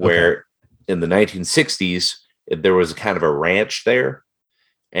 where in the 1960s, there was kind of a ranch there.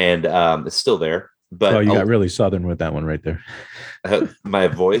 And it's still there. But you got really Southern with that one right there. My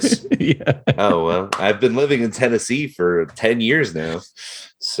voice? Yeah. Oh, well, I've been living in Tennessee for 10 years now.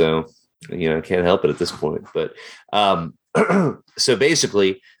 So, I can't help it at this point. But so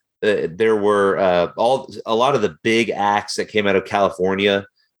basically, there were a lot of the big acts that came out of California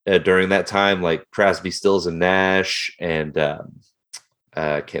during that time, like Crosby, Stills, and Nash. And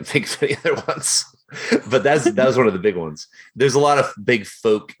I can't think of any other ones. But that was one of the big ones. There's a lot of big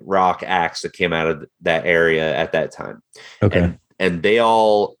folk rock acts that came out of that area at that time. Okay. And they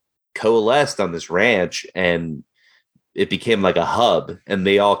all coalesced on this ranch, and it became like a hub, and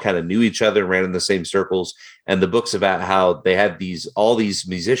they all kind of knew each other, ran in the same circles. And the book's about how they had all these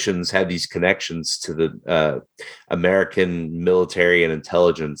musicians had these connections to the American military and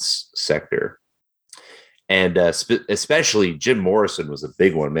intelligence sector. And especially Jim Morrison was a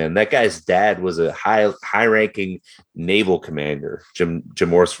big one, man. That guy's dad was a high-ranking naval commander, Jim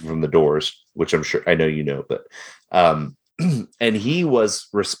Morrison from The Doors, which I'm sure I know you know. But and he was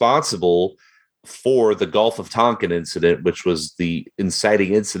responsible for the Gulf of Tonkin incident, which was the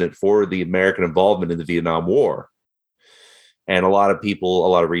inciting incident for the American involvement in the Vietnam War. And a lot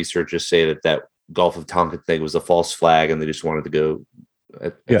of researchers say that Gulf of Tonkin thing was a false flag, and they just wanted to go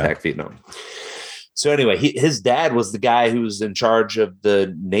attack Vietnam. So anyway, his dad was the guy who was in charge of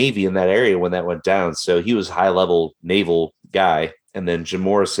the Navy in that area when that went down. So he was a high-level naval guy. And then Jim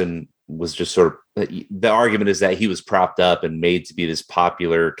Morrison was just sort of, the argument is that he was propped up and made to be this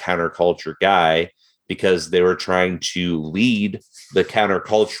popular counterculture guy because they were trying to lead the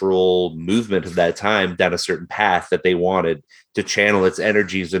countercultural movement of that time down a certain path that they wanted to channel its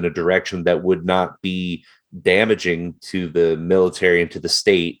energies in a direction that would not be damaging to the military and to the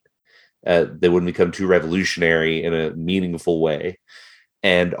state. They wouldn't become too revolutionary in a meaningful way.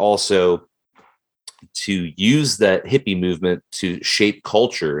 And also to use that hippie movement to shape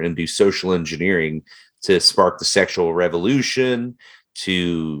culture and do social engineering to spark the sexual revolution,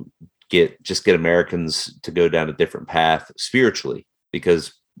 to get Americans to go down a different path spiritually.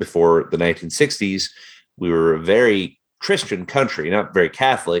 Because before the 1960s, we were a very Christian country, not very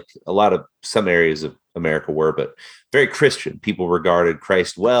Catholic. Some areas of America were, but very Christian. People regarded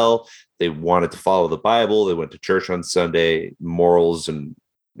Christ well. They wanted to follow the Bible. They went to church on Sunday. Morals and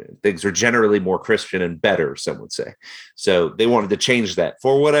things are generally more Christian and better, some would say. So they wanted to change that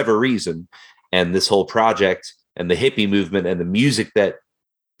for whatever reason. And this whole project and the hippie movement and the music that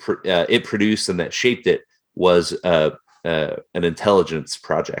it produced and that shaped it was an intelligence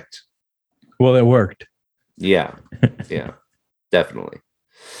project. Well, it worked. Yeah, definitely.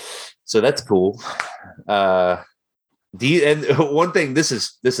 So that's cool. And one thing, this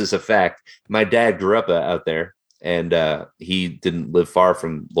is a fact. My dad grew up out there, and he didn't live far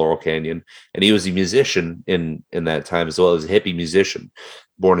from Laurel Canyon, and he was a musician in that time as well as a hippie musician,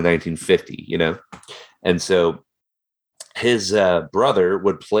 born in 1950. And so his brother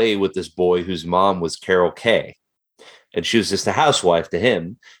would play with this boy whose mom was Carol Kay. And she was just a housewife to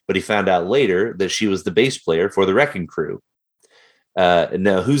him. But he found out later that she was the bass player for the Wrecking Crew. And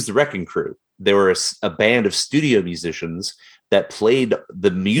now, who's the Wrecking Crew? There were a band of studio musicians that played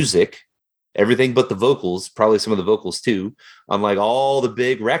the music, everything but the vocals, probably some of the vocals too, on like all the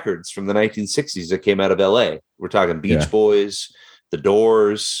big records from the 1960s that came out of LA. We're talking Beach Boys, The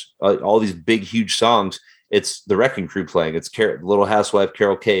Doors, all these big, huge songs. It's the Wrecking Crew playing. It's Little Housewife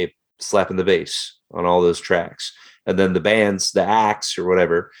Carol Kay slapping the bass on all those tracks. And then the bands, the acts or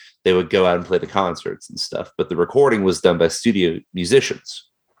whatever, they would go out and play the concerts and stuff. But the recording was done by studio musicians,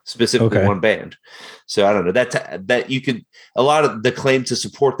 specifically one band. So I don't know that you could, a lot of the claim to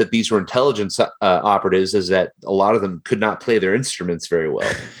support that these were intelligence operatives is that a lot of them could not play their instruments very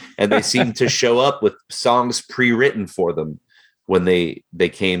well. And they seemed to show up with songs pre-written for them when they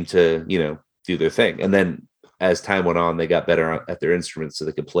came to, do their thing. And then as time went on, they got better at their instruments so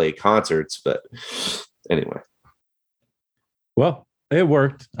they could play concerts. But anyway. Well, it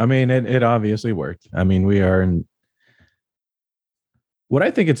worked. I mean, it obviously worked. I mean, we are in. What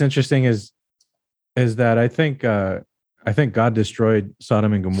I think it's interesting is that I think God destroyed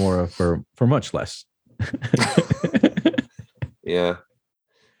Sodom and Gomorrah for much less. Yeah,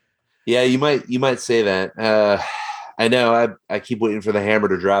 you might say that. I know. I keep waiting for the hammer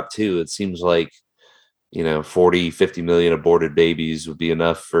to drop too. It seems like 40, 50 million aborted babies would be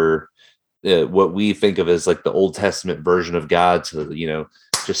enough for what we think of as like the Old Testament version of God to,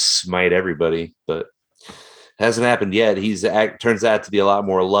 just smite everybody, but it hasn't happened yet. Turns out to be a lot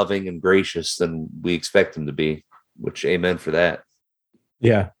more loving and gracious than we expect him to be, which amen for that.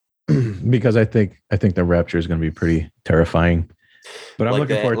 Yeah. Because I think the rapture is going to be pretty terrifying, but I'm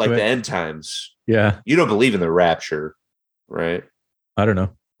looking forward to like the end times. Yeah. You don't believe in the rapture, right? I don't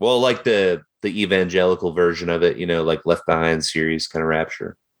know. Well, like the evangelical version of it, like Left Behind series kind of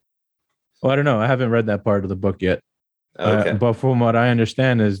rapture. Well, I don't know. I haven't read that part of the book yet. Okay. But from what I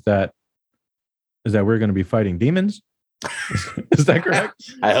understand is that we're going to be fighting demons. Is that correct?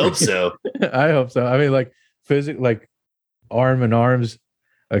 I hope so. I hope so. I mean, like like arm in arms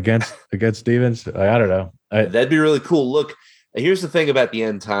against demons. I don't know. That'd be really cool. Look, here's the thing about the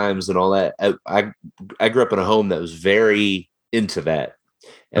end times and all that. I grew up in a home that was very into that.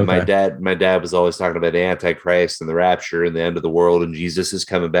 And my dad was always talking about the Antichrist and the rapture and the end of the world and Jesus is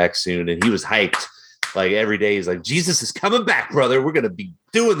coming back soon. And he was hyped like every day. He's like, Jesus is coming back, brother. We're going to be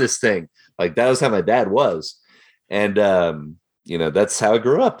doing this thing. Like that was how my dad was. And, that's how I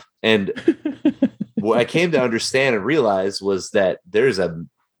grew up. And what I came to understand and realize was that there's a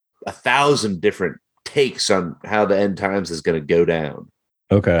 1,000 different takes on how the end times is going to go down.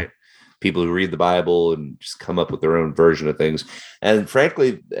 Okay. Right? People who read the Bible and just come up with their own version of things. And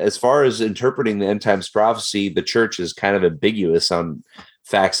frankly, as far as interpreting the end times prophecy, the church is kind of ambiguous on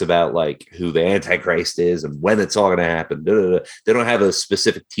facts about like who the Antichrist is and when it's all going to happen. They don't have a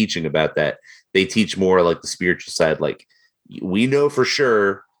specific teaching about that. They teach more like the spiritual side. Like we know for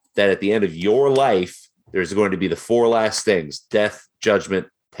sure that at the end of your life, there's going to be the 4 last things: death, judgment,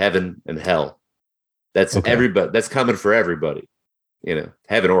 heaven, and hell. That's everybody. That's coming for everybody,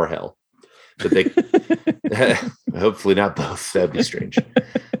 heaven or hell. But they hopefully not both. That'd be strange.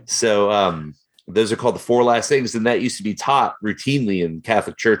 So those are called the 4 last things, and that used to be taught routinely in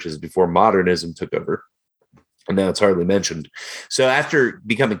Catholic churches before modernism took over, and now it's hardly mentioned. So after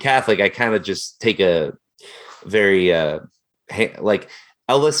becoming Catholic, I kind of just take a very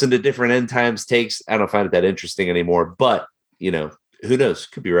I'll listen to different end times takes. I don't find it that interesting anymore, but who knows?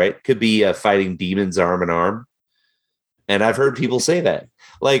 Could be right. Could be fighting demons arm in arm. And I've heard people say that.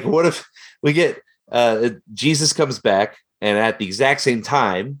 Like, what if we get Jesus comes back and at the exact same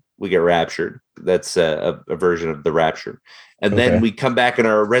time we get raptured? That's a version of the rapture. And then we come back in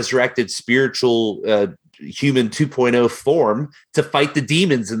our resurrected spiritual human 2.0 form to fight the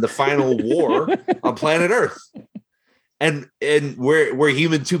demons in the final war on planet Earth. And we're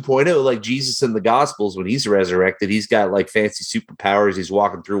human 2.0, like Jesus in the Gospels, when he's resurrected, he's got like fancy superpowers. He's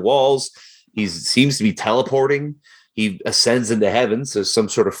walking through walls. He seems to be teleporting. He ascends into heaven, so some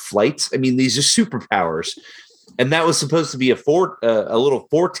sort of flight. I mean, these are superpowers. And that was supposed to be a little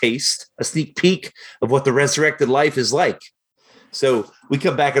foretaste, a sneak peek of what the resurrected life is like. So we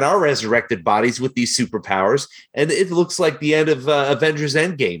come back in our resurrected bodies with these superpowers, and it looks like the end of Avengers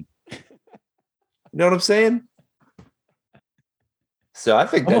Endgame. You know what I'm saying? So I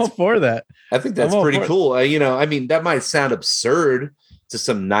think that's all for that. I think that's pretty cool. I mean, that might sound absurd to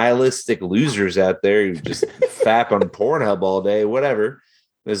some nihilistic losers out there who just fap on Pornhub all day, whatever.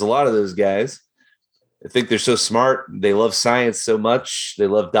 There's a lot of those guys. I think they're so smart. They love science so much. They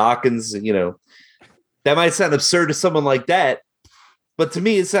love Dawkins, That might sound absurd to someone like that, but to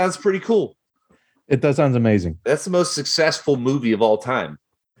me, it sounds pretty cool. It does sounds amazing. That's the most successful movie of all time.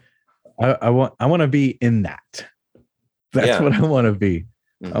 I want to be in that. That's what I want to be.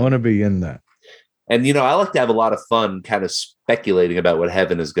 I want to be in that. And, I like to have a lot of fun kind of speculating about what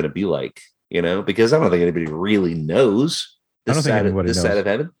heaven is going to be like, because I don't think anybody really knows this side of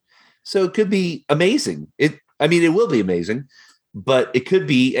heaven. So it could be amazing. It will be amazing, but it could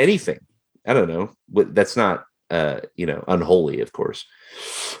be anything. I don't know. That's not, unholy, of course.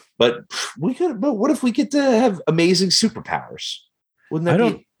 But what if we get to have amazing superpowers? Wouldn't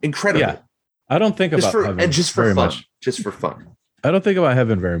that be incredible? Yeah. I don't think about heaven just for very fun. much. Just for fun. I don't think about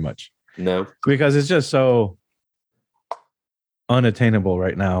heaven very much. No, because it's just so unattainable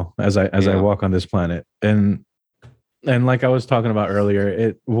right now as I walk on this planet. And like I was talking about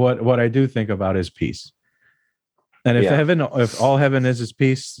earlier, what I do think about is peace. And if all heaven is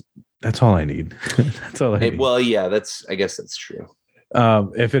peace, that's all I need. That's all I need. Well, yeah, I guess that's true.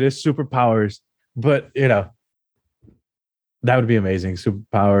 If it is superpowers, but that would be amazing.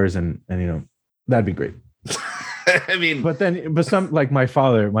 Superpowers and that'd be great. I mean, but some like my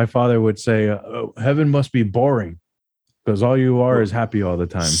father would say, heaven must be boring because all you are is happy all the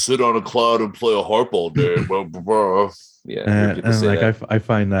time. Sit on a cloud and play a harp all day. Yeah. And like, I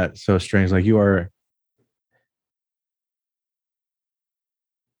find that so strange. Like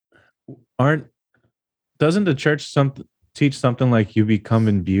doesn't the church teach something like you become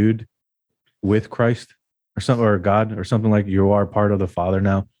imbued with Christ or something, or God or something, like you are part of the Father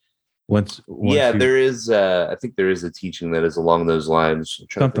now? There is. I think there is a teaching that is along those lines.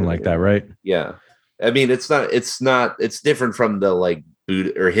 Something like that, right? Yeah. I mean, it's not. It's different from the like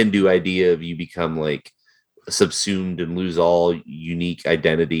Buddha or Hindu idea of you become like subsumed and lose all unique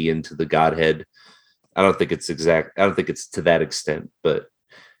identity into the Godhead. I don't think it's to that extent, but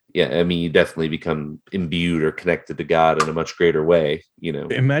yeah, I mean, you definitely become imbued or connected to God in a much greater way.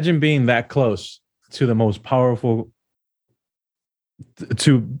 Imagine being that close to the most powerful.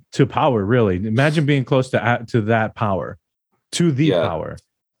 To power, really. Imagine being close to that power, to the power.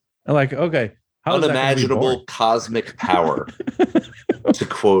 And like, okay, how unimaginable cosmic power, to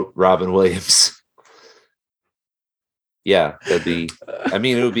quote Robin Williams. Yeah, that'd be. I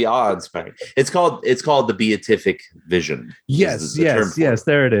mean, it would be awe-inspiring. It's called the beatific vision. Yes. There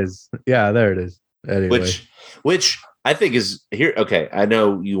it is. Yeah, there it is. Anyway. Which I think is here. Okay, I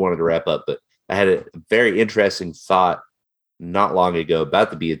know you wanted to wrap up, but I had a very interesting thought not long ago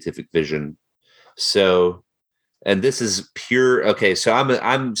about the beatific vision. So, and this is pure. Okay, so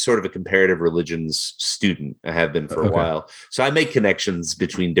I'm sort of a comparative religions student. I have been for a while. So I make connections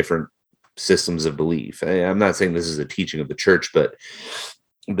between different systems of belief. I'm not saying this is a teaching of the church, but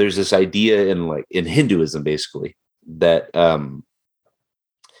there's this idea in Hinduism, basically, that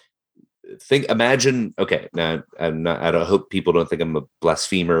imagine. Okay, now I don't hope people don't think I'm a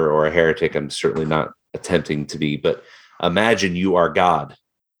blasphemer or a heretic. I'm certainly not attempting to be, but imagine you are God,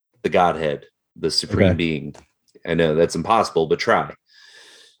 the Godhead, the supreme being. I know that's impossible, but try.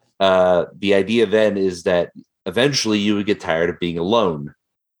 The idea then is that eventually you would get tired of being alone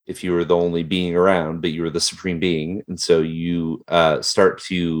if you were the only being around, but you were the supreme being. And so you start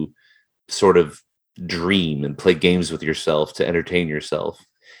to sort of dream and play games with yourself to entertain yourself.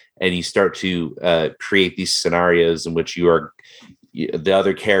 And you start to create these scenarios in which the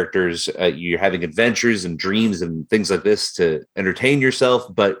other characters, you're having adventures and dreams and things like this to entertain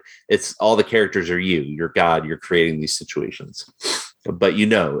yourself, but it's all the characters are you're God, you're creating these situations, but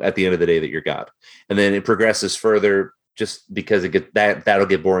at the end of the day that you're God. And then it progresses further just because that'll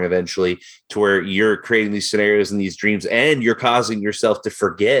get boring eventually, to where you're creating these scenarios and these dreams, and you're causing yourself to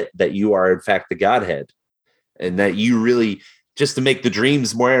forget that you are in fact the Godhead, and that you really, just to make the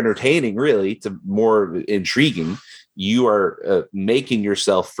dreams more entertaining, really to more intriguing, you are making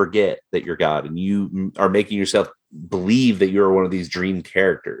yourself forget that you're God, and you are making yourself believe that you're one of these dream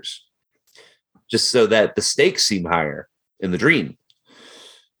characters, just so that the stakes seem higher in the dream.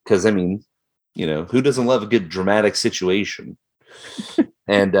 Because I mean, who doesn't love a good dramatic situation?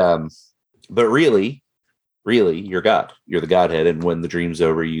 And but really, you're God. You're the Godhead, and when the dream's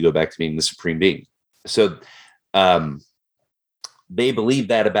over, you go back to being the supreme being. So they believe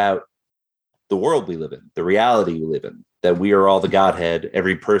that about the world we live in, the reality we live in, that we are all the Godhead.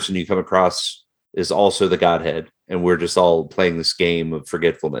 Every person you come across is also the Godhead, and we're just all playing this game of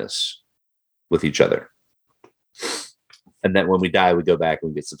forgetfulness with each other. And then when we die, we go back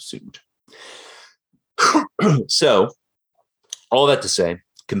and we get subsumed. So, all that to say,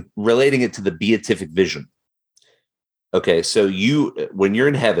 relating it to the beatific vision. Okay, so when you're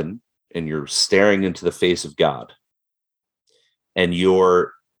in heaven and you're staring into the face of God, and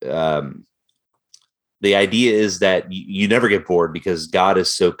you're the idea is that you never get bored because God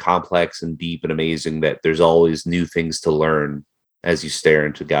is so complex and deep and amazing that there's always new things to learn as you stare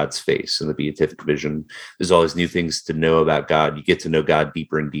into God's face in the beatific vision. There's always new things to know about God. You get to know God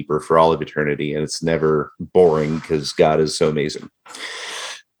deeper and deeper for all of eternity, and it's never boring because God is so amazing.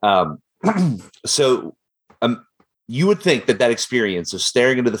 So you would think that experience of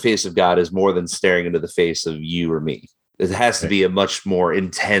staring into the face of God is more than staring into the face of you or me. It has to be a much more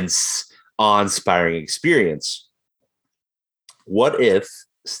intense, awe-inspiring experience. What if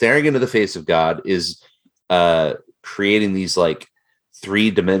staring into the face of God is creating these like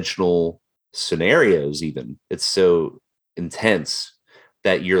three-dimensional scenarios? Even it's so intense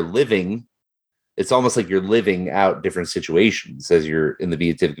that you're living. It's almost like you're living out different situations as you're in the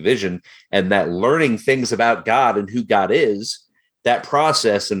beatific vision, and that learning things about God and who God is. That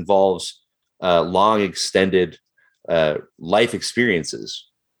process involves long, extended life experiences.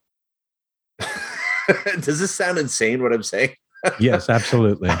 Does this sound insane what I'm saying? Yes,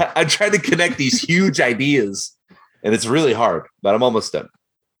 absolutely. I'm trying to connect these huge ideas, and it's really hard, but I'm almost done.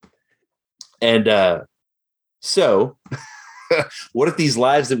 And so what if these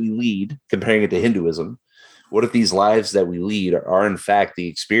lives that we lead, comparing it to Hinduism, what if these lives that we lead are in fact the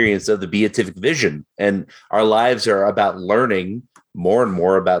experience of the beatific vision, and our lives are about learning more and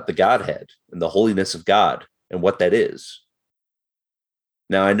more about the Godhead and the holiness of God and what that is?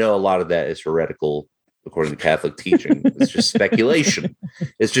 Now, I know a lot of that is heretical according to Catholic teaching. It's just speculation.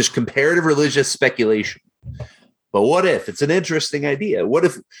 It's just comparative religious speculation. But what if it's an interesting idea? What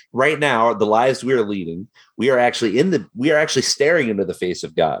if right now the lives we are leading, we are actually staring into the face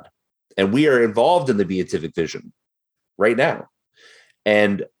of God, and we are involved in the beatific vision right now.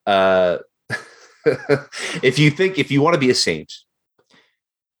 And if you want to be a saint,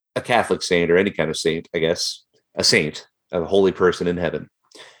 a Catholic saint or any kind of saint, I guess, a saint, a holy person in heaven,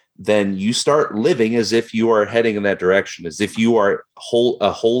 then you start living as if you are heading in that direction, as if you are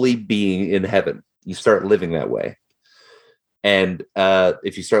a holy being in heaven. You start living that way. And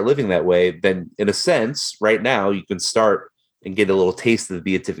if you start living that way, then in a sense, right now, you can start and get a little taste of the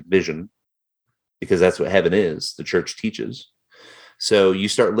beatific vision, because that's what heaven is, the church teaches. So you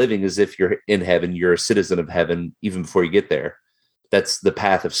start living as if you're in heaven, you're a citizen of heaven, even before you get there. That's the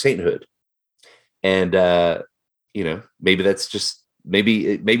path of sainthood. And, maybe that's just,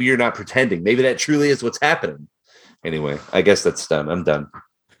 maybe you're not pretending. Maybe that truly is what's happening. Anyway, I guess that's done. I'm done.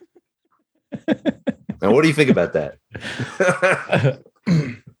 Now, what do you think about that?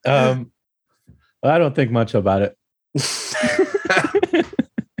 I don't think much about it.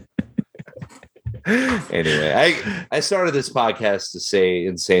 Anyway, I started this podcast to say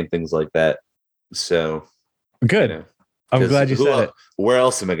insane things like that. So good. I'm glad you said it. Where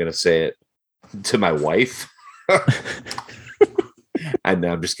else am I going to say it? To my wife? I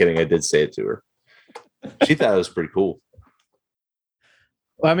know, I'm just kidding. I did say it to her. She thought it was pretty cool.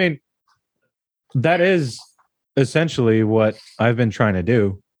 Well, I mean, that is essentially what I've been trying to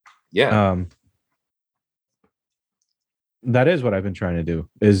do. Yeah. That is what I've been trying to do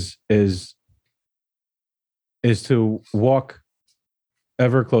is to walk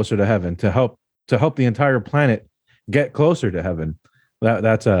ever closer to heaven, to help the entire planet get closer to heaven.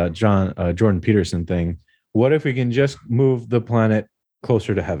 That's a Jordan Peterson thing. What if we can just move the planet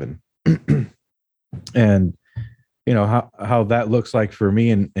closer to heaven? And how that looks like for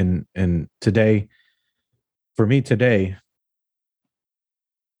me and today. For me today,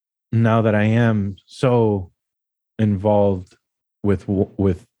 now that I am so involved with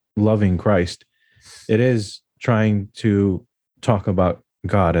loving Christ, it is trying to talk about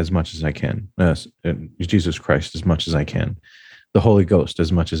God as much as I can, Jesus Christ as much as I can, the Holy Ghost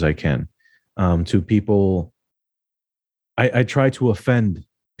as much as I can, to people. I try to offend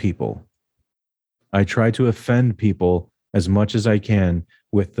people. I try to offend people as much as I can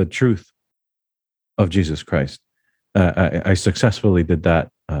with the truth of Jesus Christ. I successfully did that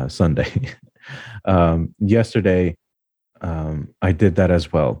Sunday. Yesterday, I did that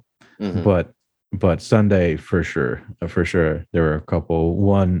as well. Mm-hmm. But Sunday, for sure, there were a couple.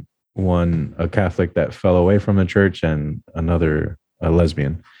 One a Catholic that fell away from the church, and another a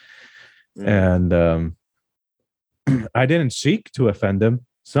lesbian. Mm-hmm. And I didn't seek to offend them.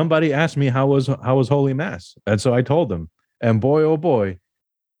 Somebody asked me how was Holy Mass, and so I told them. And boy, oh boy,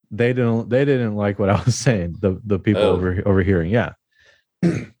 they didn't like what I was saying. The people overhearing, yeah.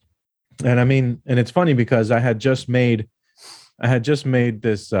 And I mean, and it's funny because I had just made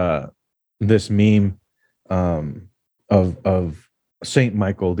this this meme of Saint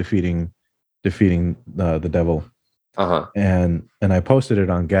Michael defeating the devil, and I posted it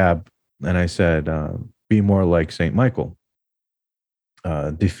on Gab, and I said, "Be more like Saint Michael,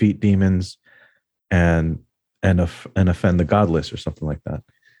 defeat demons, and and offend the godless or something like that.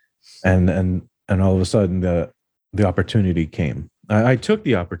 And all of a sudden the opportunity came. I took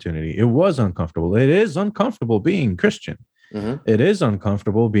the opportunity. It was uncomfortable. It is uncomfortable being Christian. Mm-hmm. It is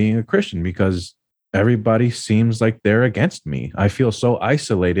uncomfortable being a Christian because everybody seems like they're against me. I feel so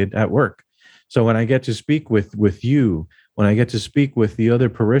isolated at work. So when I get to speak with you, when I get to speak with the other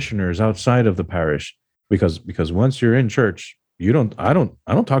parishioners outside of the parish, because once you're in church, I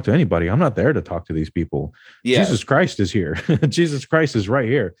don't talk to anybody. I'm not there to talk to these people. Yeah. Jesus Christ is here. Jesus Christ is right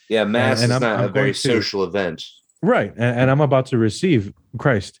here. Yeah. Mass And is not I'm a very going to, social event. right. And I'm about to receive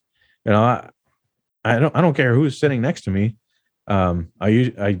Christ. You know, I don't care who's sitting next to me. I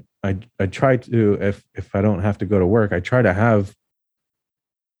try to, if I don't have to go to work, I try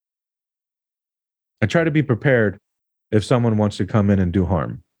to be prepared if someone wants to come in and do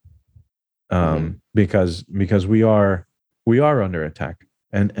harm. Because we are under attack,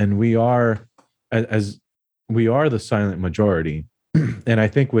 and we are, as we are the silent majority. And I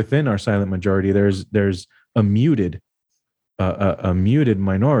think within our silent majority there's a muted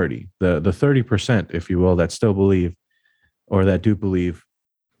minority, the 30%, if you will, that still believe, or that do believe,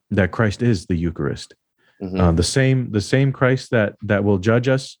 that Christ is the Eucharist. Mm-hmm. The same Christ that will judge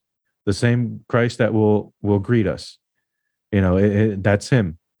us, the same Christ that will greet us. You know, that's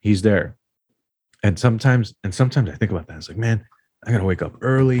him. He's there. And sometimes I think about that. It's like, man, I gotta wake up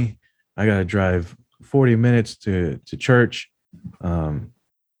early. I gotta drive 40 minutes to church. And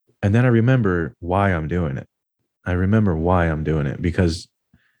then I remember why I'm doing it. Because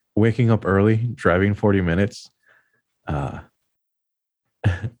waking up early, driving 40 minutes,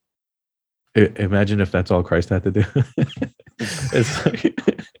 imagine if that's all Christ had to do.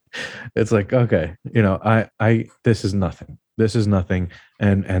 it's like, okay, you know, I this is nothing.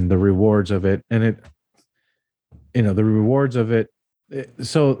 And the rewards of it, and it, you know, the rewards of it.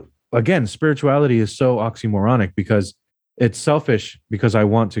 So again, spirituality is so oxymoronic because it's selfish because I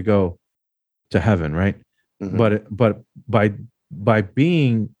want to go to heaven, right? Mm-hmm. But by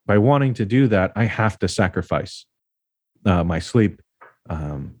wanting to do that, I have to sacrifice my sleep,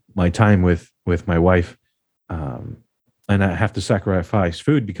 my time with my wife, and I have to sacrifice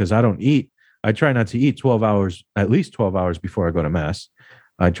food because I don't eat. I try not to eat 12 hours, at least 12 hours before I go to mass.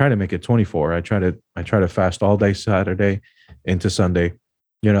 I try to make it 24. I try to fast all day Saturday into Sunday,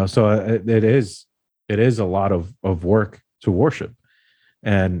 you know, so it is a lot of work to worship.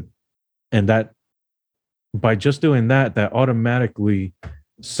 And that, by just doing that automatically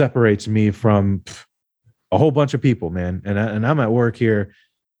separates me from a whole bunch of people, man. And I'm at work here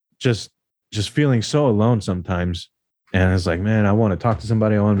just feeling so alone sometimes. And it's like, man, I want to talk to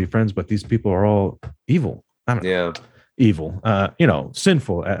somebody. I want to be friends, but these people are all evil. I don't know. Yeah. Evil, you know,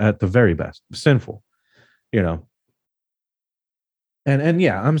 sinful at the very best, sinful, you know. And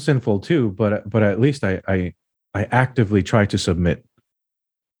yeah, I'm sinful too, but at least I actively try to submit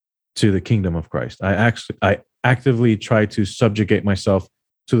to the kingdom of Christ. I actively try to subjugate myself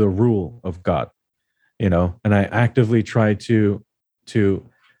to the rule of God, you know, and I actively try to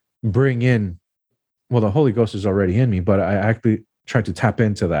bring in, well, the Holy Ghost is already in me, but I actually try to tap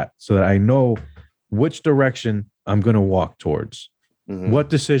into that so that I know which direction I'm going to walk towards, what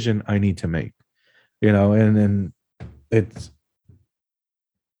decision I need to make, you know, and then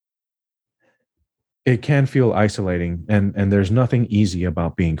it can feel isolating, and there's nothing easy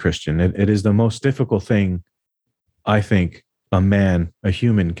about being Christian. It is the most difficult thing I think a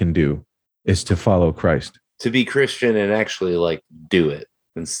human can do, is to follow Christ, to be Christian and actually like do it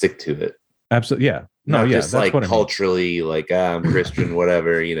and stick to it. Absolutely. Yeah. No, Not yeah, just that's like what I mean. culturally, like I'm Christian,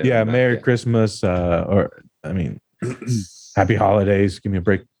 whatever, you know. Yeah, Merry Christmas, or I mean, Happy Holidays. Give me a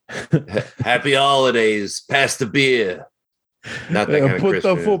break. Happy holidays. Pass the beer. Not that kind of put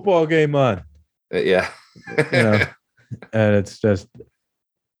Christian. the football game on. Yeah. You know, and it's just,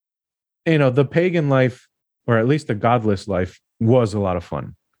 you know, the pagan life, or at least the godless life, was a lot of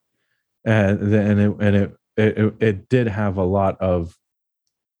fun, and it did have a lot of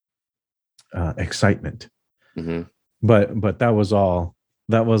excitement. Mm-hmm. But that was all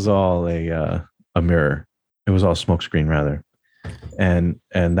a mirror. It was all smokescreen, rather, and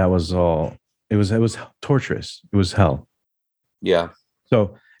that was all. It was torturous. It was hell. Yeah.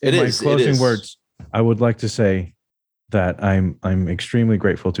 So in my closing words, I would like to say that I'm extremely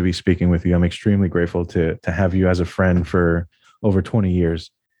grateful to be speaking with you. I'm extremely grateful to have you as a friend for over 20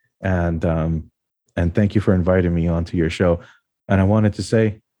 years, and thank you for inviting me onto your show. And I wanted to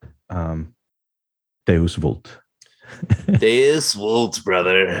say, Deus Vult. Deus Vult,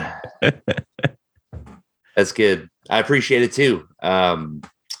 brother. That's good. I appreciate it too.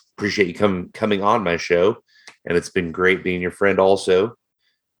 Appreciate you coming on my show, and it's been great being your friend also.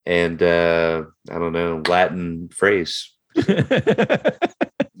 and I don't know, Latin phrase.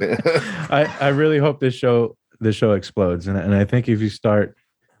 I really hope this show explodes, and I think if you start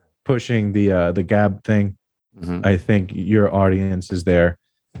pushing the Gab thing, Mhm. I think your audience is there.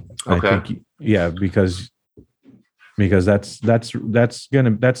 Okay. I think yeah, because that's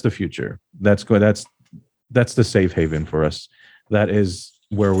the future. That's the safe haven for us. That is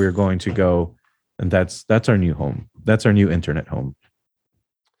where we're going to go, and that's our new home. That's our new internet home.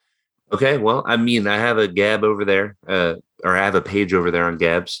 Okay, well, I mean, I have a Gab over there, or I have a page over there on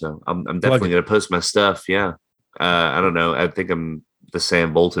Gab, so I'm Plug definitely it. gonna post my stuff. Yeah, I don't know. I think I'm the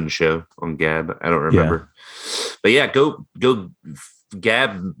Sam Bolton show on Gab. I don't Yeah. remember, but yeah, go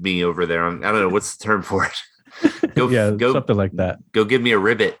Gab me over there. I don't know what's the term for it. Go Yeah, go something like that. go give me a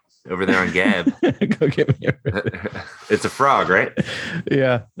ribbit over there on Gab. Go get me a ribbit. It's a frog, right?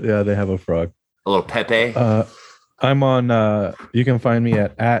 Yeah, they have a frog. A little Pepe. I'm on you can find me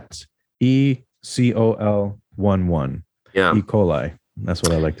at ECOL11. Yeah. E. coli. That's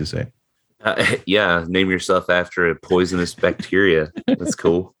what I like to say. Yeah, name yourself after a poisonous bacteria. That's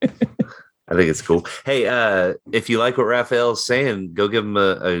cool. I think it's cool. Hey, if you like what Raphael's saying, go give him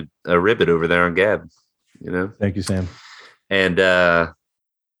a ribbit over there on Gab. You know, Thank you, Sam. and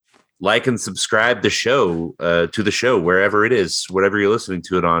like and subscribe to the show wherever it is, whatever you're listening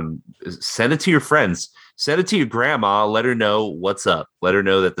to it on. Send it to your friends. Send it to your grandma. Let her know what's up. Let her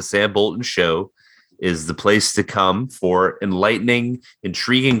know that the Sam Bolton Show is the place to come for enlightening,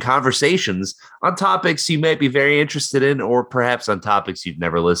 intriguing conversations on topics you might be very interested in, or perhaps on topics you've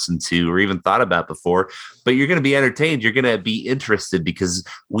never listened to or even thought about before. But you're going to be entertained. You're going to be interested because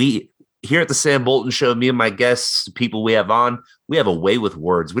we here at the Sam Bolton Show, me and my guests, people we have on, we have a way with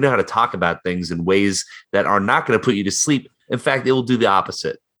words. We know how to talk about things in ways that are not going to put you to sleep. In fact, it will do the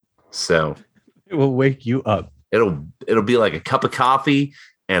opposite. So it will wake you up. It'll be like a cup of coffee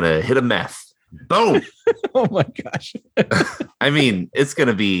and a hit of meth. Boom. Oh my gosh. I mean, it's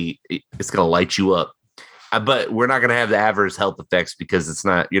going to light you up. But we're not going to have the adverse health effects because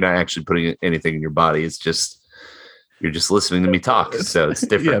you're not actually putting anything in your body. It's just, you're just listening to me talk. So it's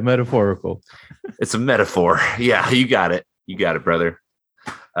different. Yeah, metaphorical. It's a metaphor. Yeah, you got it. You got it, brother.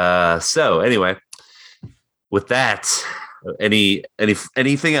 So anyway, with that,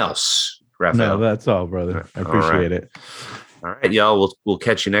 anything else, Raphael? No, that's all, brother. I appreciate it. All right, y'all. We'll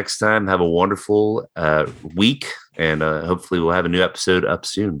catch you next time. Have a wonderful week, and hopefully we'll have a new episode up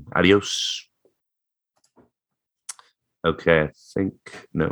soon. Adios. Okay, I think no.